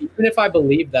was like, even if I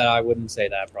believed that, I wouldn't say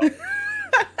that probably.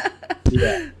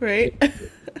 Yeah. Right.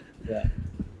 Yeah.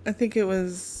 I think it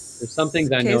was. There's some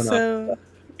things I know not.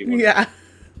 Yeah.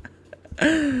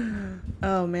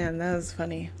 Oh man, that was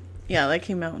funny. Yeah, that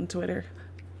came out on Twitter.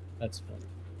 That's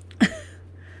funny.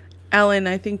 Alan,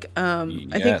 I think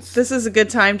this is a good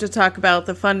time to talk about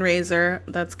the fundraiser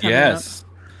that's coming up. Yes.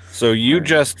 So you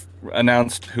just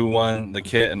announced who won the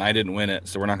kit, and I didn't win it,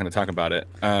 so we're not going to talk about it.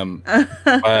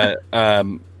 But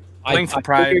playing for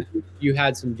Pride, you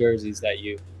had some jerseys that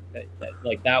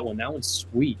like that one. That one's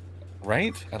sweet.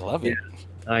 Right? I love it.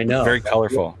 I know. Very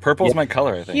colorful. Purple's my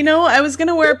color, I think. You know, I was going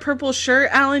to wear a purple shirt,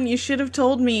 Alan. You should have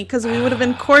told me because we would have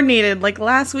been coordinated. Like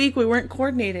last week, we weren't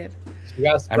coordinated.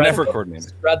 I'm never coordinated.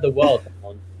 Spread the wealth.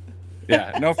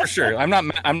 Yeah, no, for sure. I'm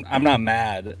not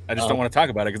mad. I just don't want to talk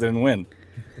about it because I didn't win.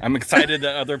 I'm excited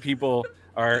that other people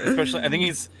are, especially. I think it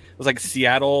was like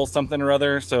Seattle something or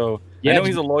other. So I know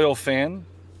he's a loyal fan.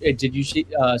 Did you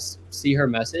see her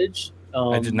message?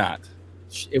 I did not.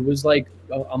 It was like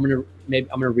I'm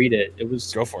gonna read it. It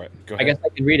was go for it. Go ahead. I guess I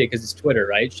can read it because it's Twitter,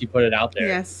 right? She put it out there.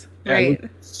 Yes, right.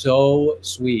 So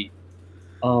sweet.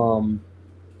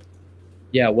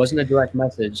 Yeah, it wasn't a direct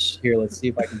message. Here, let's see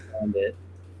if I can find it.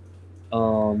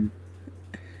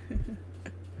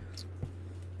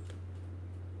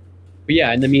 But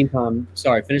yeah, in the meantime,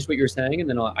 sorry, finish what you were saying, and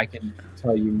then I can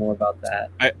tell you more about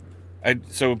that.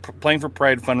 So Playing for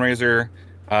Pride fundraiser,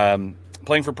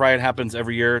 Playing for Pride happens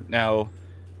every year now.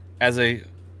 As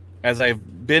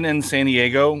I've been in San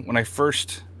Diego, when I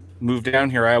first moved down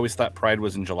here, I always thought Pride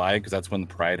was in July because that's when the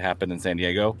Pride happened in San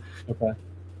Diego. Okay.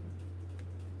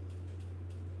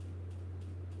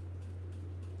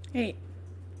 Hey,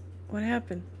 what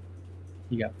happened?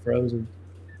 You got frozen.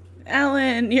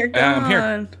 Alan, you're gone. I'm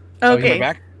here. Okay. Oh,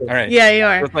 back? All right. Yeah, you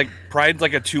are. So it's like Pride's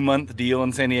like a 2-month deal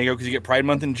in San Diego because you get Pride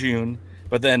Month in June,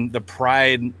 but then the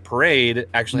Pride Parade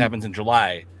actually happens in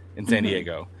July in San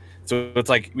Diego. So it's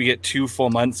like we get 2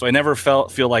 full months. So I never feel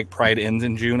like Pride ends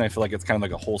in June. I feel like it's kind of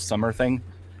like a whole summer thing.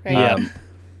 Right.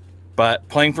 But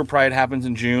Playing for Pride happens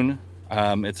in June.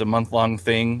 It's a month-long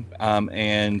thing,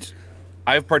 and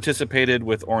I've participated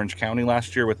with Orange County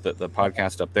last year with the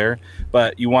podcast up there.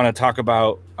 But you want to talk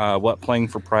about what Playing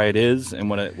for Pride is and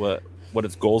what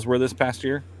its goals were this past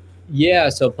year? Yeah,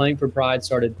 so Playing for Pride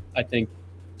started, I think,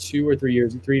 3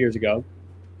 years ago,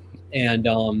 and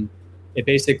it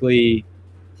basically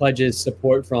pledges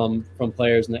support from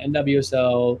players in the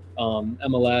NWSL,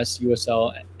 MLS,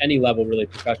 USL, any level really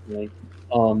professionally,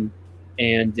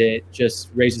 and it just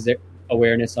raises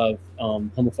awareness of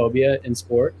homophobia in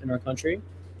sport in our country,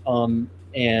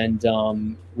 and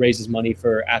raises money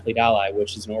for Athlete Ally,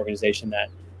 which is an organization that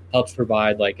helps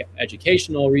provide like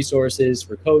educational resources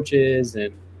for coaches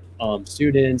and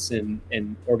students and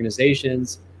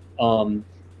organizations,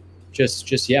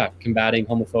 combating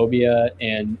homophobia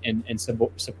and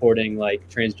supporting like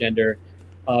transgender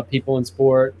people in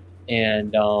sport,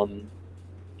 and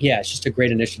it's just a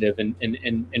great initiative,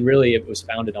 and really it was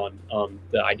founded on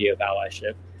the idea of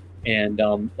allyship, and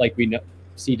like we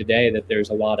see today that there's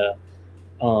a lot of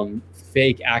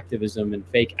fake activism and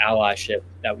fake allyship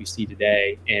that we see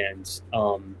today, and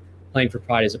Playing for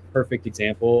Pride is a perfect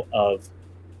example of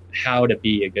how to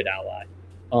be a good ally.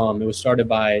 It was started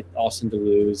by Austin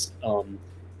Deleuze,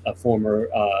 a former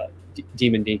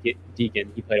Demon Deacon.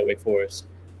 He played at Wake Forest,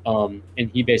 and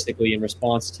he basically, in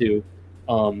response to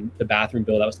the bathroom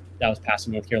bill that was passed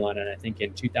in North Carolina, and I think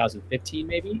in 2015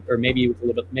 maybe a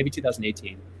little bit, maybe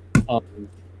 2018.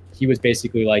 He was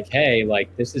basically like, hey,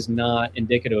 like this is not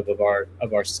indicative of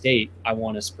our state. I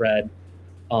want to spread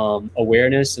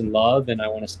awareness and love, and I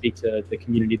want to speak to the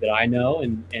community that I know,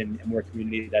 and we're a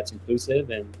community that's inclusive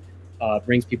and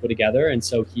brings people together. And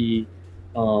so he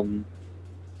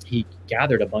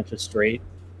gathered a bunch of straight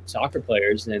soccer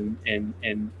players and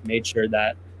made sure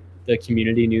that the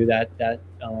community knew that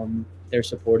they're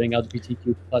supporting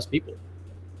LGBTQ plus people.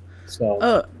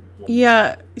 So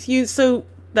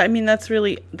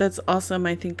that's awesome.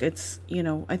 I think it's,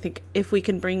 I think if we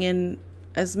can bring in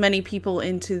as many people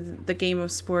into the game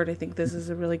of sport, I think this is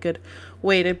a really good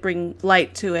way to bring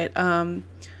light to it.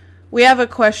 We have a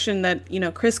question that,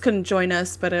 Chris couldn't join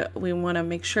us, but we want to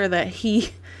make sure that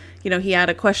he had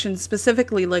a question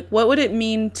specifically, like, what would it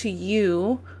mean to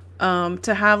you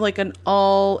to have like an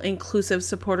all-inclusive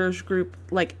supporters group,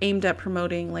 like aimed at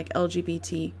promoting like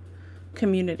LGBT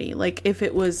community? Like, if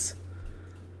it was,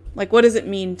 like, what does it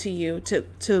mean to you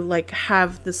to like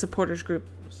have the supporters group?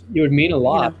 It would mean a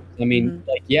lot. I mean,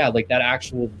 like that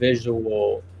actual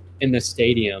visual in the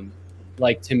stadium,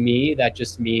 like to me, that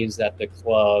just means that the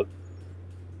club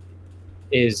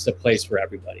is a place for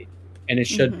everybody, and it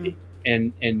should be.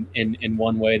 And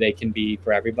one way they can be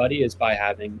for everybody is by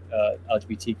having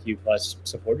LGBTQ plus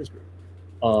supporters group.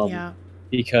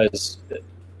 Because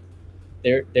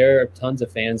there are tons of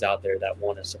fans out there that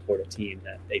want to support a team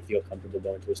that they feel comfortable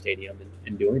going to a stadium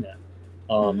and doing that.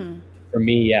 For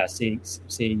me, seeing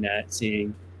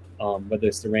whether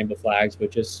it's the rainbow flags,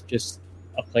 but just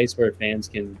a place where fans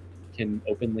can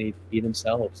openly be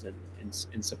themselves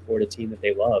and support a team that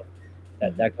they love.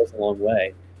 That goes a long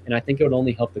way. And I think it would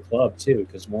only help the club too,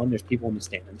 because one, there's people in the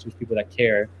stands, there's people that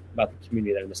care about the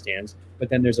community that are in the stands, but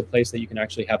then there's a place that you can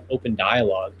actually have open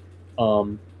dialogue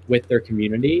with their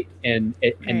community, and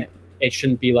it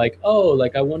shouldn't be like, oh,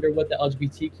 like I wonder what the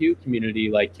LGBTQ community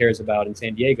like cares about in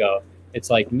San Diego. It's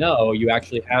like, no, you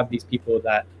actually have these people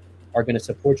that are going to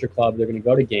support your club. They're going to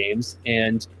go to games,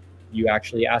 and you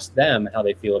actually ask them how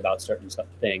they feel about certain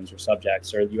things or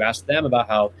subjects, or you ask them about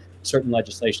how certain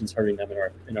legislation is hurting them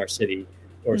in our city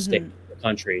or state or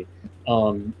country.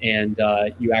 And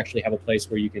you actually have a place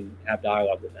where you can have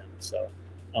dialogue with them. So,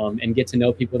 and get to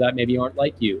know people that maybe aren't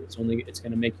like you. It's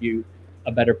going to make you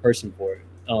a better person for it.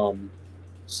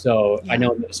 I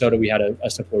know in Minnesota we had a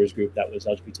supporters group that was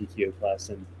LGBTQ plus,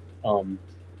 and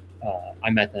I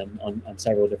met them on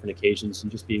several different occasions,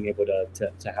 and just being able to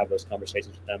have those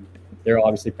conversations with them. They're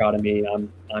obviously proud of me.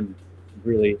 I'm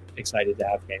really excited to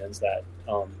have fans that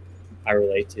I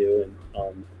relate to,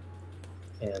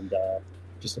 and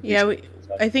just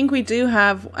I think we do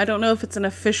have. I don't know if it's an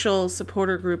official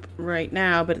supporter group right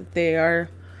now, but they are.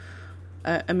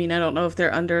 I mean, I don't know if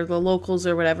they're under the locals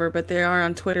or whatever, but they are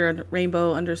on Twitter,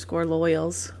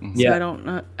 Rainbow_loyals.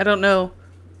 So I don't know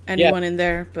anyone in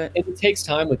there, but it takes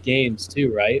time with games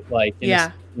too, right? Like in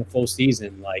a full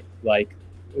season, like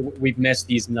we've missed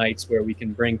these nights where we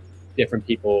can bring different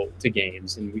people to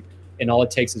games, and all it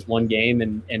takes is one game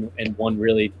and one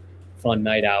really fun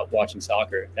night out watching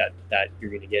soccer that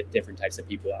you're going to get different types of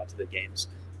people out to the games.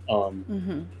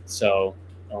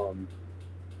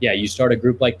 You start a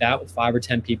group like that with 5 or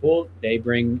 10 people. They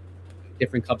bring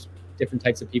different types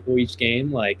of people each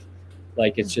game. Like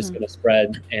it's just going to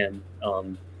spread, and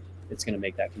it's going to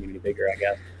make that community bigger, I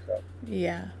guess. So.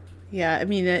 Yeah. I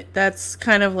mean, that's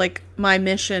kind of like my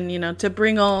mission, to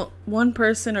bring one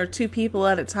person or 2 people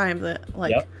at a time that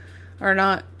are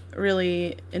not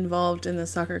really involved in the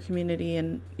soccer community,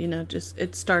 and just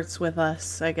it starts with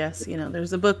us, I guess.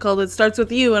 There's a book called It Starts With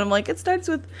You, and I'm like, it starts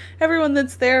with everyone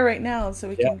that's there right now, so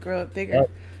we can grow it bigger.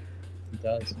 It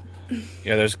does.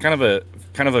 Yeah, there's kind of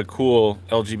a cool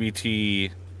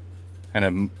LGBT kind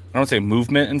of, I don't say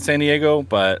movement in San Diego,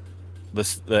 but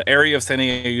the area of San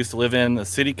Diego I used to live in, the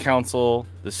city council,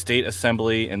 the state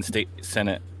assembly, and state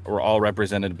senate were all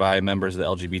represented by members of the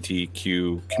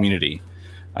LGBTQ community.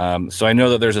 So I know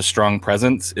that there's a strong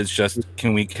presence. It's just,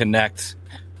 can we connect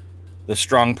the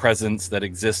strong presence that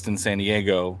exists in San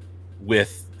Diego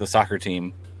with the soccer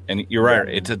team? And you're right,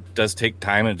 it does take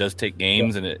time, and it does take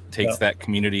games, and it takes that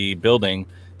community building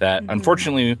that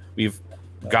unfortunately we've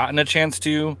gotten a chance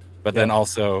to, but then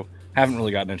also haven't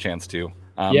really gotten a chance to.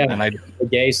 And the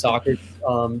gay soccer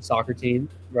team,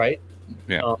 right?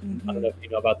 Yeah. I don't know if you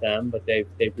know about them, but they've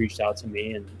reached out to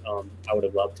me, and I would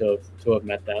have loved to have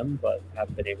met them, but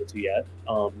haven't been able to yet.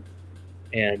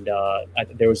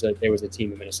 There was a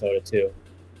team in Minnesota too.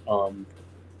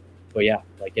 But yeah,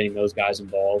 like getting those guys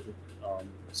involved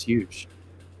is huge.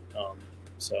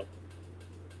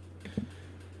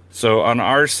 So on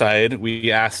our side, we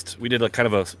did a kind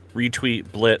of a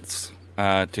retweet blitz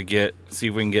to see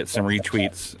if we can get some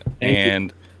retweets,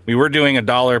 and we were doing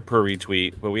 $1 per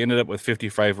retweet, but we ended up with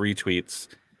 55 retweets.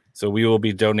 So we will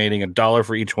be donating $1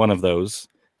 for each one of those.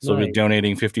 So we'll be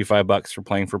donating $55 for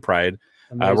Playing for Pride.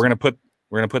 We're gonna put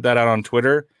that out on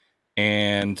Twitter,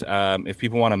 and if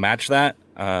people want to match that,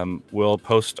 we'll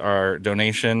post our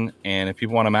donation. And if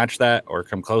people want to match that or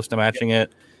come close to matching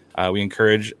it, we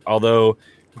encourage. Although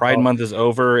Pride Month is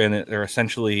over, and they're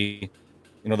essentially,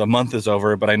 the month is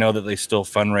over, but I know that they still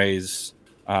fundraise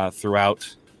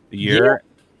throughout the year.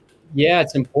 Yeah,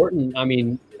 it's important. I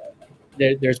mean,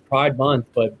 there's Pride Month,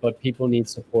 but people need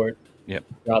support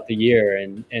throughout the year,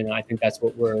 and I think that's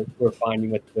what we're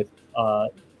finding with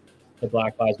the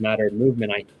Black Lives Matter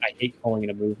movement. I hate calling it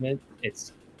a movement.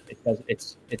 It's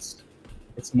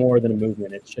more than a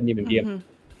movement. It shouldn't even be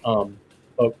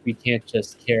but we can't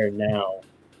just care now.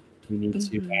 We need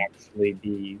to actually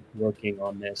be working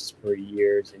on this for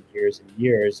years and years and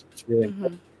years. It's really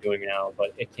important doing it now,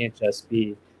 but it can't just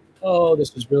be, oh,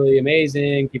 this was really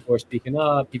amazing. People are speaking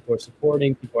up. People are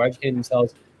supporting. People are educating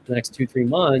themselves for the next 2-3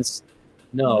 months.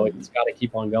 No, it's got to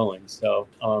keep on going. So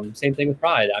same thing with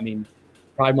Pride. I mean,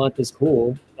 Pride Month is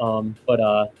cool,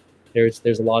 but there's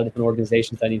a lot of different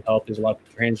organizations that need help. There's a lot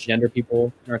of transgender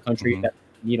people in our country that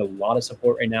need a lot of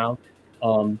support right now.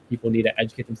 People need to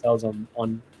educate themselves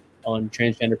on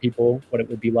transgender people, what it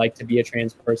would be like to be a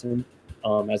trans person.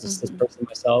 As a cis person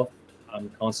myself,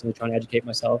 I'm constantly trying to educate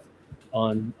myself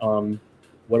on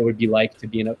what it would be like to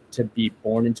be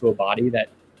born into a body that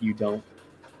you don't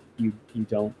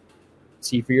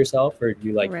see for yourself, or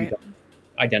you don't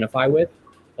identify with.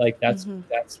 Like that's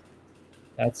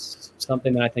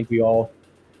something that I think we all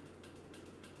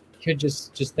could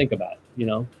just think about,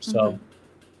 So.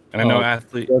 And I know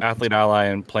Athlete Ally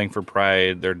and Playing for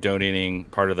Pride, they're donating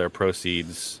part of their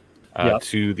proceeds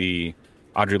to the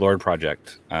Audre Lorde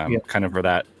project, kind of for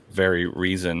that very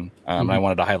reason. And I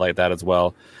wanted to highlight that as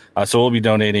well. So we'll be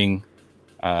donating.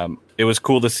 It was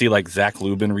cool to see like Zach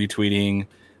Lubin retweeting.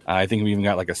 I think we even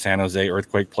got like a San Jose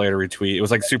Earthquake player to retweet. It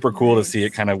was like super cool to see it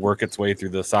kind of work its way through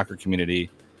the soccer community.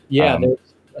 Yeah, there's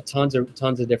tons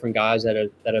of different guys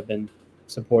that have been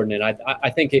supporting it. I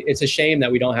think it's a shame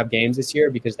that we don't have games this year,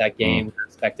 because that game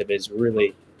perspective is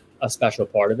really a special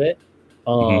part of it.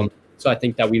 So I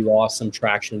think that we lost some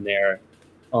traction there.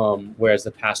 Whereas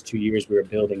the past 2 years we were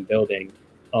building.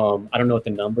 I don't know what the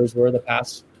numbers were the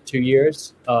past 2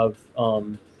 years of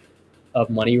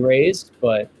money raised,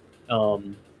 but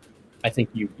I think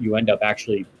you end up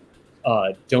actually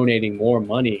donating more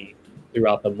money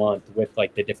throughout the month with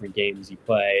like the different games you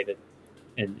played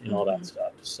and all that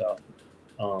stuff. So,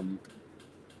 but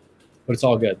it's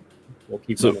all good. We'll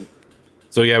keep moving.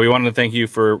 So yeah, we wanted to thank you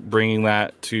for bringing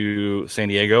that to San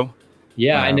Diego.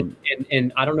 Yeah,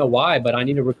 and I don't know why, but I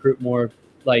need to recruit more.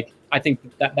 Like, I think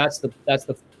that's the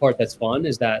part that's fun,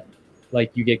 is that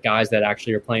like you get guys that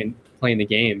actually are playing the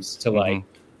games to like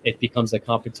it becomes a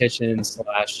competition /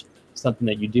 something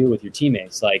that you do with your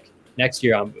teammates. Like next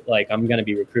year, I'm going to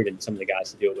be recruiting some of the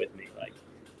guys to do it with me. Like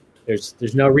there's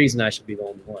no reason I should be the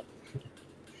only one.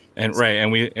 And right,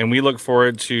 and we look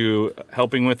forward to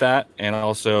helping with that, and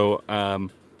also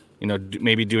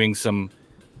maybe doing some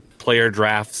player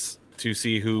drafts to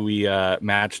see who we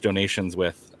match donations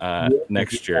with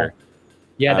next year.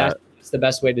 Yeah, that's the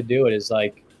best way to do it. Is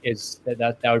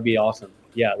that would be awesome.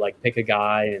 Yeah, like pick a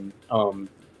guy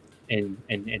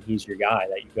and he's your guy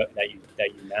that you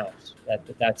match.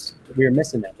 That's we were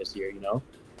missing that this year.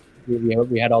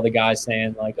 We had all the guys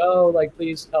saying like, oh, like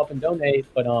please help and donate,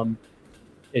 but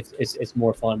it's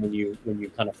more fun when you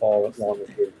kind of follow along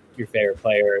with your favorite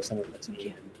player or someone that's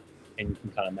neat and you can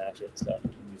kind of match it. So.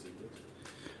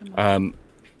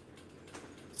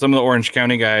 Some of the Orange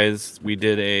County guys, we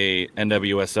did a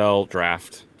NWSL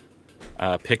draft,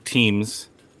 pick teams,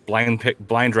 blind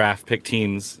draft, pick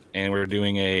teams, and we're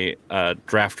doing a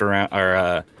draft around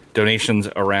our donations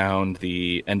around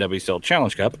the NWSL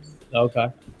Challenge Cup.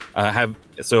 Okay. Have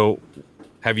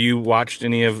you watched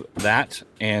any of that?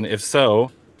 And if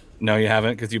so, no, you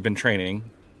haven't, because you've been training.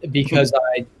 Because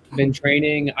I've been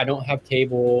training, I don't have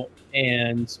cable,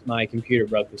 and my computer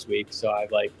broke this week, so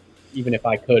I've even if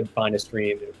I could find a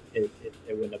stream, it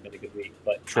wouldn't have been a good week.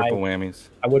 But triple whammies.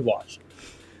 I would watch.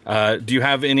 Do you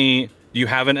have an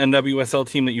NWSL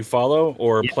team that you follow,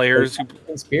 or players who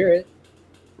in Spirit?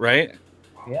 Right.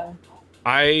 Yeah.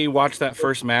 I watched that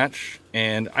first match,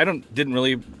 and I didn't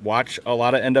really watch a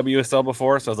lot of NWSL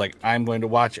before, so I was like, I'm going to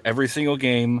watch every single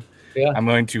game. Yeah. I'm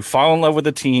going to fall in love with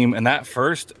the team, and that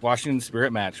first Washington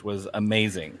Spirit match was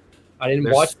amazing. I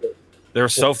didn't watch it. They were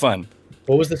so fun.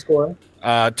 What was the score?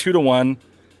 2-1.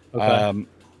 Okay.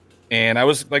 And I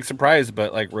was surprised,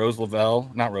 but Rose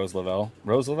Lavelle. And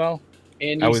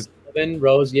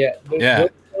Rose, yeah. Yeah.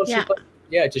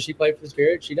 Yeah, does she play for the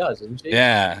Spirit? She does, doesn't she?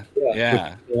 Yeah. Was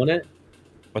she killing it?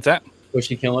 What's that? Was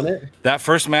she killing it? That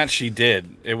first match she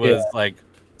did. It was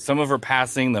some of her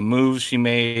passing, the moves she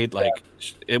made,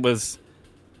 it was.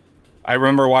 I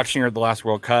remember watching her at the last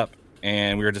World Cup,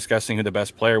 and we were discussing who the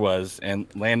best player was, and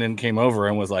Landon came over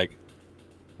and was like,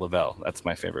 Lavelle, that's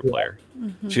my favorite player.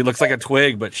 Mm-hmm. She looks like a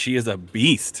twig, but she is a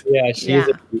beast. Yeah, she is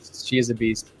a beast. She is a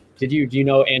beast. Do you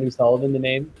know Andy Sullivan, the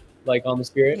name, on the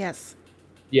Spirit? Yes.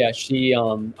 Yeah, she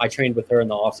I trained with her in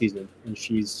the off season, and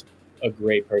she's a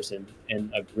great person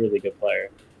and a really good player.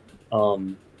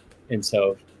 And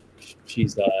so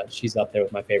she's up there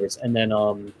with my favorites. And then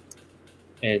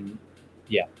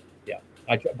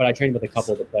but I trained with a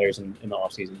couple of the players in the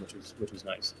off season, which was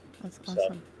nice. That's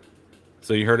awesome.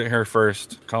 So you heard it here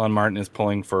first. Colin Martin is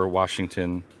pulling for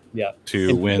Washington. Yeah.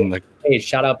 To win the Paige.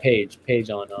 Shout out Paige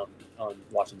on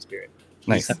Washington Spirit.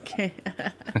 Nice. Okay.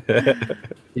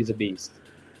 He's a beast.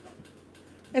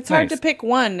 It's hard to pick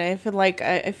one. I feel like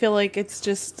it's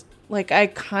just I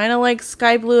kind of like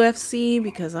Sky Blue FC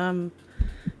because I'm,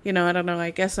 I don't know. I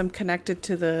guess I'm connected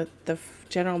to the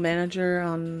general manager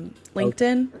on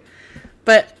LinkedIn,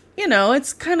 but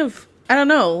it's kind of, I don't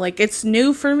know. It's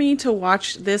new for me to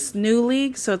watch this new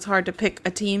league, so it's hard to pick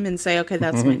a team and say, okay,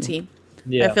 that's my team.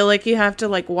 Yeah. I feel like you have to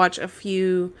watch a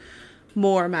few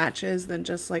more matches than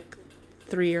just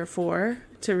 3 or 4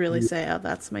 to really say, oh,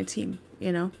 that's my team.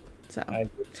 So I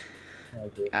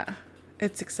agree.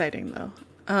 It's exciting though.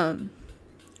 Let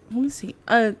me see.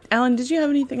 Alan, did you have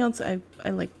anything else? I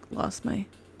lost my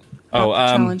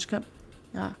Challenge Cup.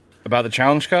 Yeah. About the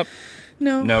Challenge Cup?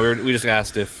 No. No, we just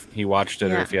asked if he watched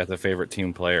it or if he has a favorite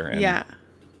team player. And, yeah.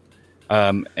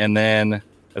 And then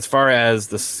as far as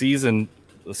the season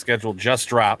the schedule just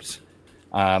dropped.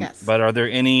 Yes. But are there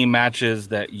any matches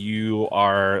that you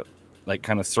are like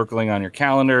kind of circling on your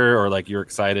calendar, or like you're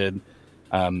excited,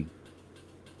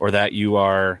 or that you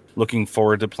are looking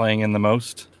forward to playing in the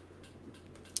most?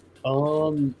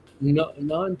 No,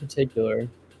 not in particular.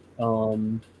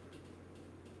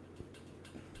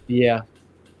 Yeah,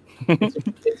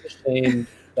 it's a shame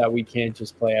that we can't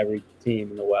just play every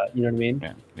team in the West. You know what I mean?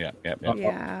 Yeah. Yeah.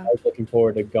 I was looking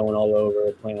forward to going all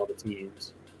over, playing all the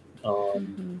teams.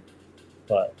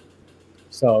 But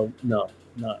so no,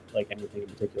 not like anything in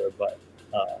particular. But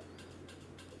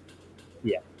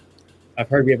yeah, I've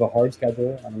heard we have a hard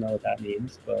schedule. I don't know what that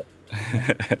means, but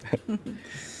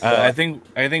I think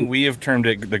we have termed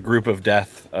it the group of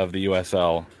death of the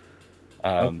USL,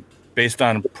 based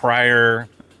on prior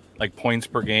like points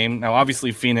per game. Now,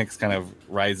 obviously, Phoenix kind of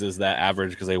rises that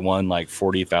average because they won like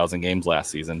 40,000 games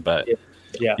last season. But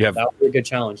yeah, that would be a good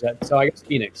challenge. So I guess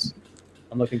Phoenix.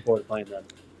 I'm looking forward to playing them.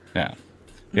 Yeah,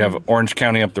 you have Orange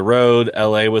County up the road.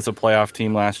 LA was a playoff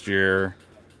team last year.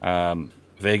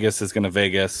 Vegas is going to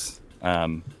Vegas,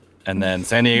 and then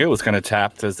San Diego was kind of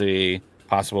tapped as a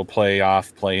possible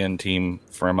play-in team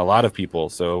from a lot of people.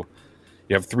 So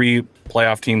you have 3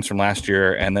 playoff teams from last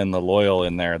year, and then the Loyal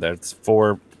in there. That's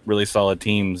 4 really solid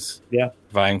teams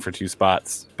vying for 2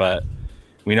 spots. But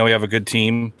we know we have a good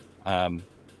team. It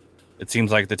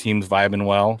seems like the team's vibing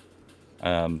well.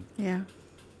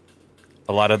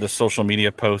 A lot of the social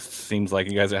media posts seems like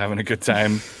you guys are having a good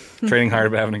time, training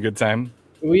hard but having a good time.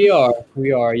 We are.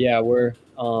 Yeah, we're.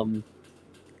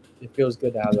 It feels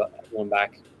good to have one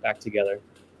back together,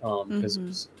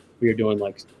 because we were doing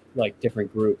like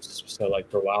different groups. So like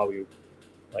for a while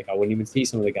I wouldn't even see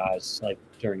some of the guys like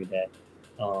during the day.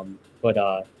 But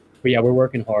yeah, we're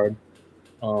working hard.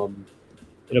 It'll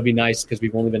be nice because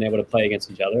we've only been able to play against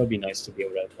each other. It'll be nice to be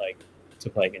able to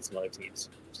play against some other teams.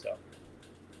 So,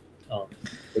 but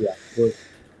yeah,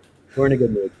 we're in a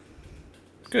good mood.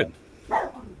 Good.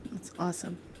 That's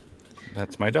awesome.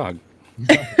 That's my dog.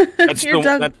 That's Your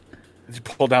dog. That, he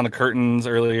pulled down the curtains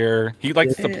earlier. He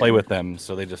likes to play with them,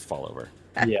 so they just fall over.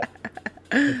 Yeah.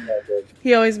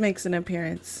 He always makes an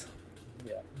appearance.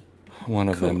 Yeah. One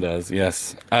of them does,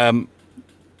 yes.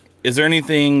 Is there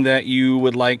anything that you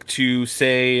would like to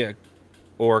say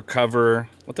or cover?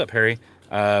 What's up, Harry?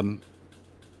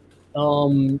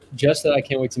 Just that I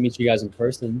can't wait to meet you guys in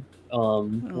person.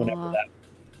 Whenever that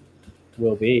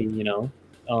will be, you know.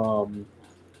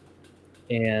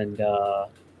 And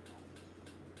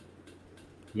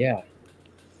yeah.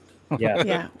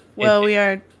 Well,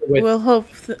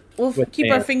 we'll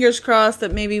keep our fingers crossed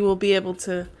that maybe we'll be able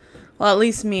to. Well, at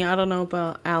least me. I don't know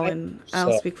about Alan.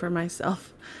 I'll speak for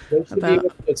myself. We should be able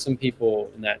to put some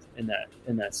people in that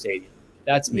stadium.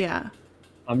 That's me. Yeah.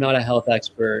 I'm not a health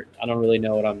expert. I don't really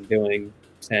know what I'm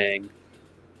saying,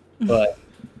 but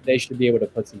they should be able to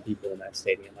put some people in that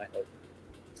stadium. I hope.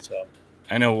 So.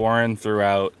 I know Warren threw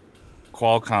out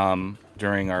Qualcomm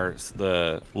during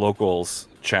the locals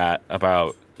chat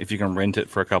about if you can rent it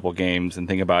for a couple games and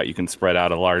think about you can spread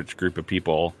out a large group of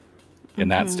people in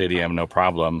that stadium, no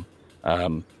problem.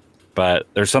 But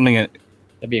there's something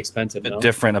that'd be expensive,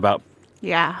 different about.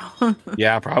 Yeah.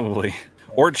 Yeah, probably,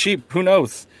 or cheap. Who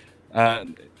knows?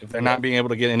 If they're not being able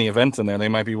to get any events in there, they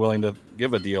might be willing to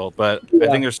give a deal. But I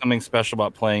think there's something special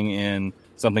about playing in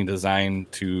something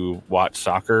designed to watch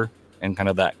soccer and kind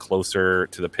of that closer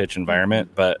to the pitch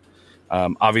environment. But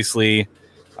obviously,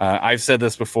 I've said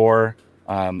this before.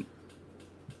 I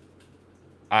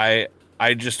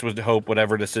just would hope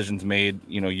whatever decision's made,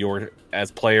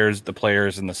 as players, the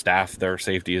players and the staff, their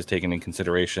safety is taken in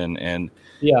consideration. And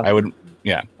we're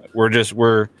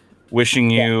wishing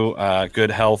you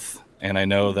good health. And I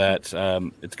know that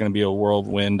it's going to be a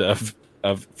whirlwind of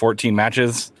 14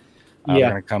 matches. They're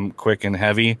going to come quick and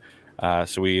heavy.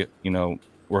 So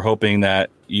we're hoping that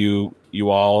you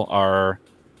all are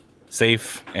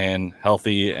safe and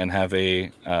healthy and have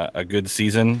a good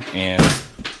season. And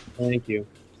thank you.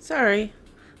 Sorry,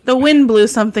 the wind blew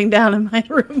something down in my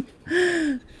room.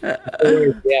 Yeah,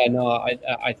 no,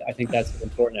 I think that's an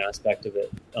important aspect of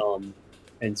it.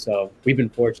 And so we've been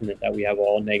fortunate that we have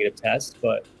all negative tests,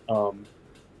 but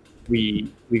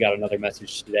we got another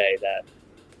message today that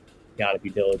got to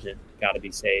be diligent, got to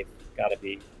be safe, got to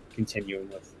be continuing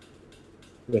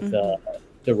with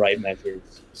the right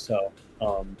measures. So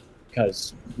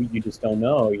because you just don't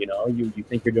know, you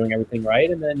think you're doing everything right,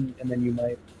 and then you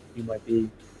might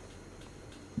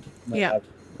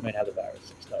have the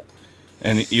virus. So.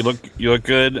 And you look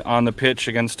good on the pitch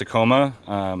against Tacoma.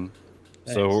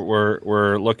 So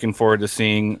we're looking forward to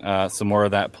seeing some more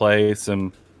of that play.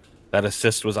 That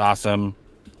assist was awesome,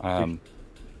 and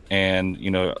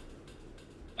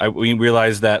we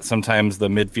realize that sometimes the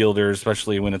midfielders,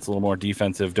 especially when it's a little more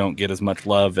defensive, don't get as much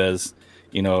love as,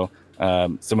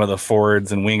 some of the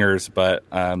forwards and wingers. But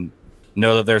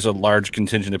know that there's a large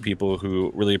contingent of people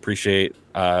who really appreciate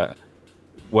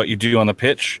what you do on the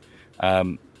pitch.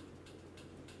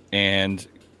 And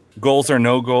goals or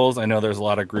no goals, I know there's a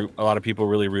lot of people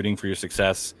really rooting for your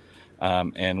success,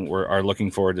 and are looking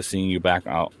forward to seeing you back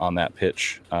out on that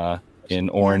pitch in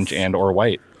orange and or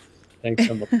white. Thanks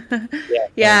so much.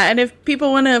 Yeah, and if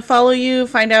people want to follow you,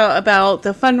 find out about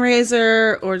the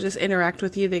fundraiser, or just interact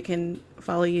with you, they can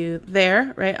follow you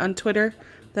there, right, on Twitter.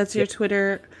 That's your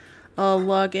Twitter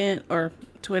login, or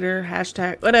Twitter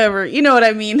hashtag, whatever. You know what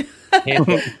I mean.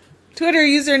 Twitter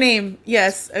username.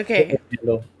 Yes. Okay.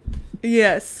 Handle.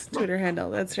 Yes. Twitter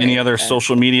handle. That's right. Any other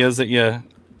social medias that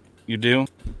you do?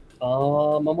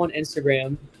 I'm on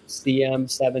Instagram,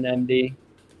 CM7MD.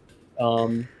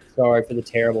 Sorry for the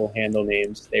terrible handle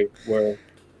names. They were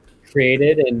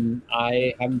created, and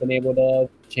I haven't been able to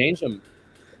change them.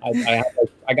 I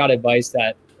got advice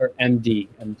that, or MD.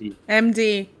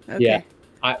 Okay. Yeah.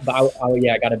 I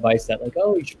got advice that, like,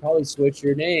 oh, you should probably switch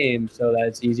your name so that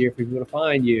it's easier for people to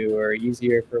find you, or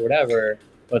easier for whatever.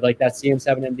 But like that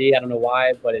CM7MD, I don't know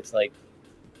why, but it's like,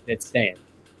 it's staying.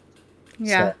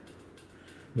 Yeah. So,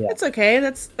 yeah. It's okay.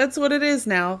 That's what it is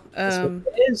now. That's what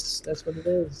it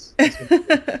is.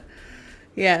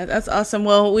 Yeah, that's awesome.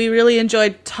 Well, we really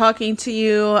enjoyed talking to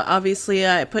you. Obviously,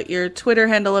 I put your Twitter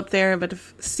handle up there, but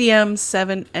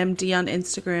CM7MD on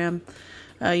Instagram.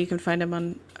 You can find him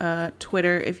on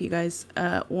Twitter if you guys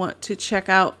want to check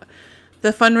out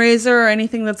the fundraiser or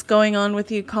anything that's going on with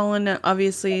you, Colin.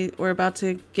 Obviously, we're about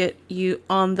to get you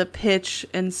on the pitch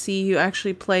and see you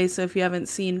actually play. So if you haven't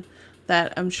seen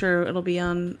that, I'm sure it'll be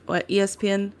on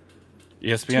ESPN.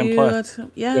 ESPN Plus.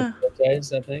 Yeah.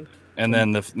 Deportes, I think. And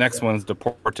then the next one's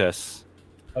Deportes.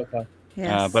 Okay.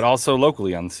 Yes. But also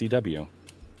locally on CW.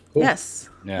 Cool.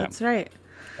 Yes. Yeah. That's right.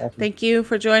 Awesome. Thank you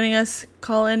for joining us,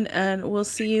 Colin, and we'll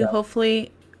see you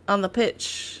hopefully on the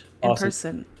pitch in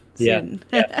person soon.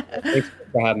 Yeah. Thanks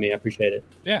for having me. I appreciate it.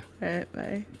 Yeah. All right.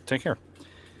 Bye. Take care.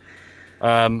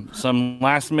 Some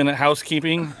last minute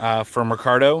housekeeping from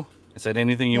Ricardo. He said,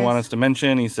 anything you want us to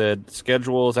mention? He said,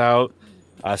 schedule's out.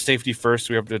 Safety first.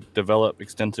 We have to develop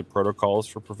extensive protocols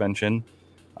for prevention.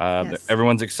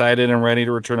 Everyone's excited and ready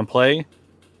to return and play.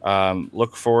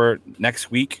 Look for it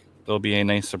next week. There'll be a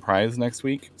nice surprise next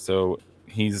week. So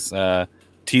he's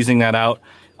teasing that out.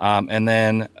 And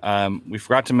then we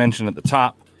forgot to mention at the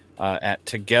top at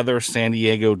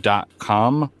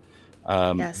togethersandiego.com.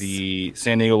 The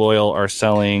San Diego Loyal are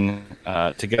selling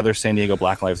Together San Diego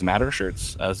Black Lives Matter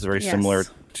shirts. This is very similar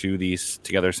to these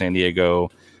Together San Diego.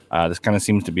 This kind of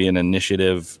seems to be an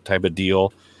initiative type of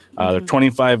deal. They're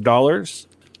 $25,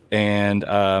 and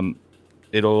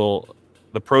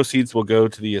the proceeds will go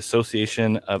to the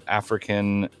Association of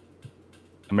African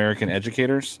American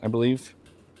Educators, I believe.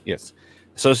 Yes.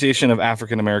 Association of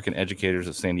African American Educators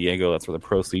of San Diego. That's where the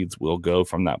proceeds will go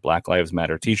from that Black Lives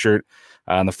Matter t-shirt.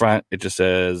 On the front, it just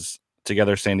says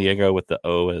Together San Diego with the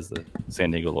O as the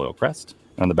San Diego Loyal crest.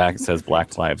 On the back, it says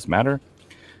Black Lives Matter.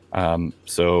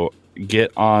 So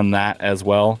get on that as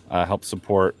well. Help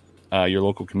support your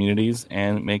local communities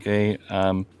and make a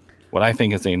what I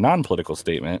think is a non-political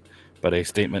statement, but a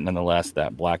statement nonetheless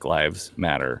that Black Lives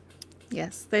Matter.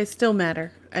 Yes, they still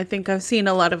matter. I think I've seen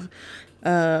a lot of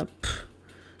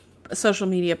social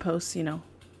media posts,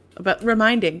 about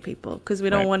reminding people, because we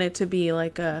don't want it to be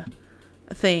like a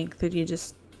thing that you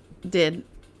just did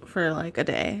for like a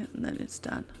day and then it's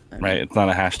done. Right. It's not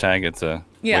a hashtag. It's a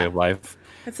way of life.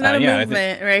 It's not a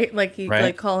movement, right? Like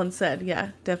like Colin said.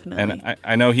 Yeah, definitely. And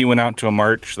I know he went out to a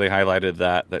march. They highlighted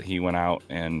that he went out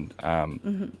and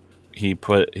he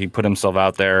put himself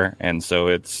out there. And so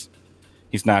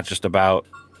he's not just about,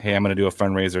 hey, I'm going to do a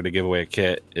fundraiser to give away a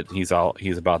kit. He's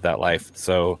about that life.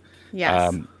 So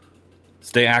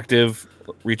stay active,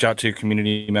 reach out to your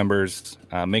community members,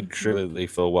 make sure that they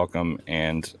feel welcome.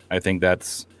 And I think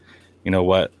that's,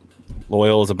 what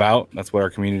Loyal is about. That's what our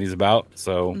community is about.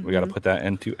 So we got to put that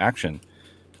into action.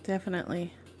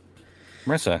 Definitely.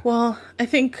 Marissa. Well, I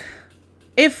think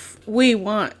if we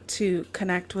want to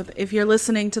connect with, if you're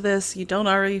listening to this, you don't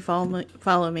already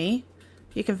follow me,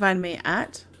 you can find me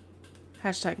at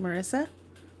 #Marissa,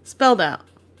 spelled out.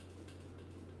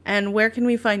 And where can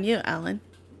we find you, Alan?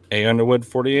 A Underwood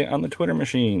 48 on the Twitter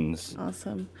machines.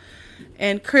 Awesome.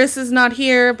 And Chris is not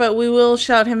here, but we will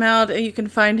shout him out. You can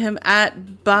find him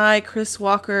at by Chris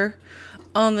Walker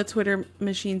on the Twitter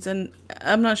machines. And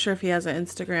I'm not sure if he has an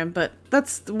Instagram, but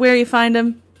that's where you find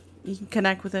him. You can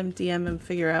connect with him, DM him,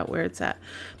 figure out where it's at.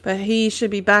 But he should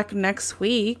be back next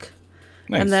week.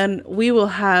 Nice. And then we will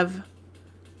have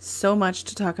so much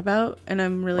to talk about, and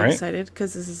I'm really excited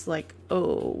because this is like,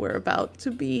 we're about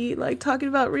to be like talking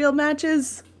about real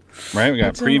matches. Right, we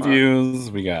got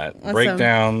previews, we got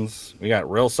breakdowns, we got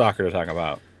real soccer to talk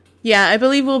about. Yeah, I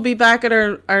believe we'll be back at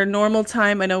our normal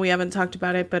time. I know we haven't talked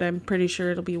about it, but I'm pretty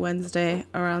sure it'll be Wednesday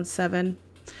around 7.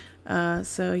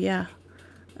 So yeah,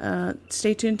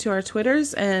 stay tuned to our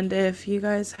Twitters, and if you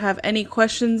guys have any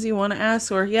questions you want to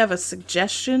ask, or you have a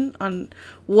suggestion on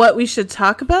what we should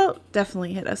talk about,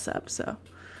 definitely hit us up. So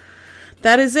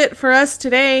that is it for us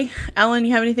today. Alan,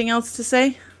 you have anything else to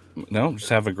say? No, just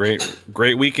have a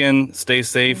great weekend. Stay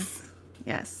safe.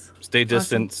 Yes. Stay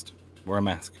distanced. Awesome. Wear a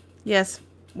mask. Yes,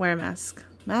 wear a mask.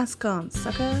 Mask on,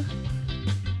 sucker.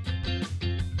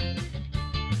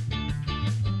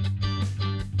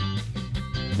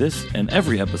 This and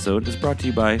every episode is brought to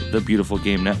you by the Beautiful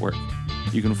Game Network.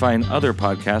 You can find other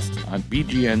podcasts on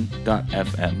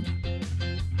bgn.fm.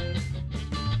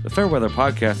 The Fairweather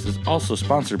Podcast is also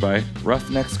sponsored by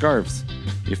Roughneck Scarves,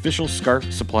 the official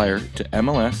scarf supplier to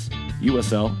MLS,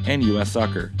 USL, and US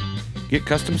Soccer. Get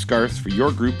custom scarves for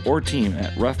your group or team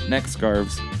at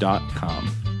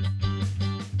roughneckscarves.com.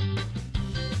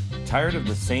 Tired of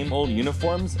the same old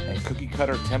uniforms and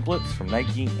cookie-cutter templates from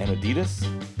Nike and Adidas?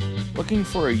 Looking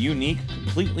for a unique,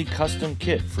 completely custom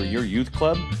kit for your youth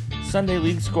club, Sunday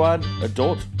League squad,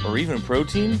 adult, or even pro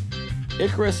team?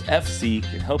 Icarus FC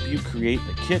can help you create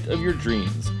the kit of your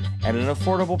dreams at an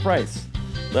affordable price.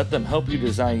 Let them help you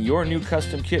design your new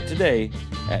custom kit today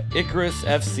at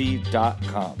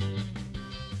IcarusFC.com.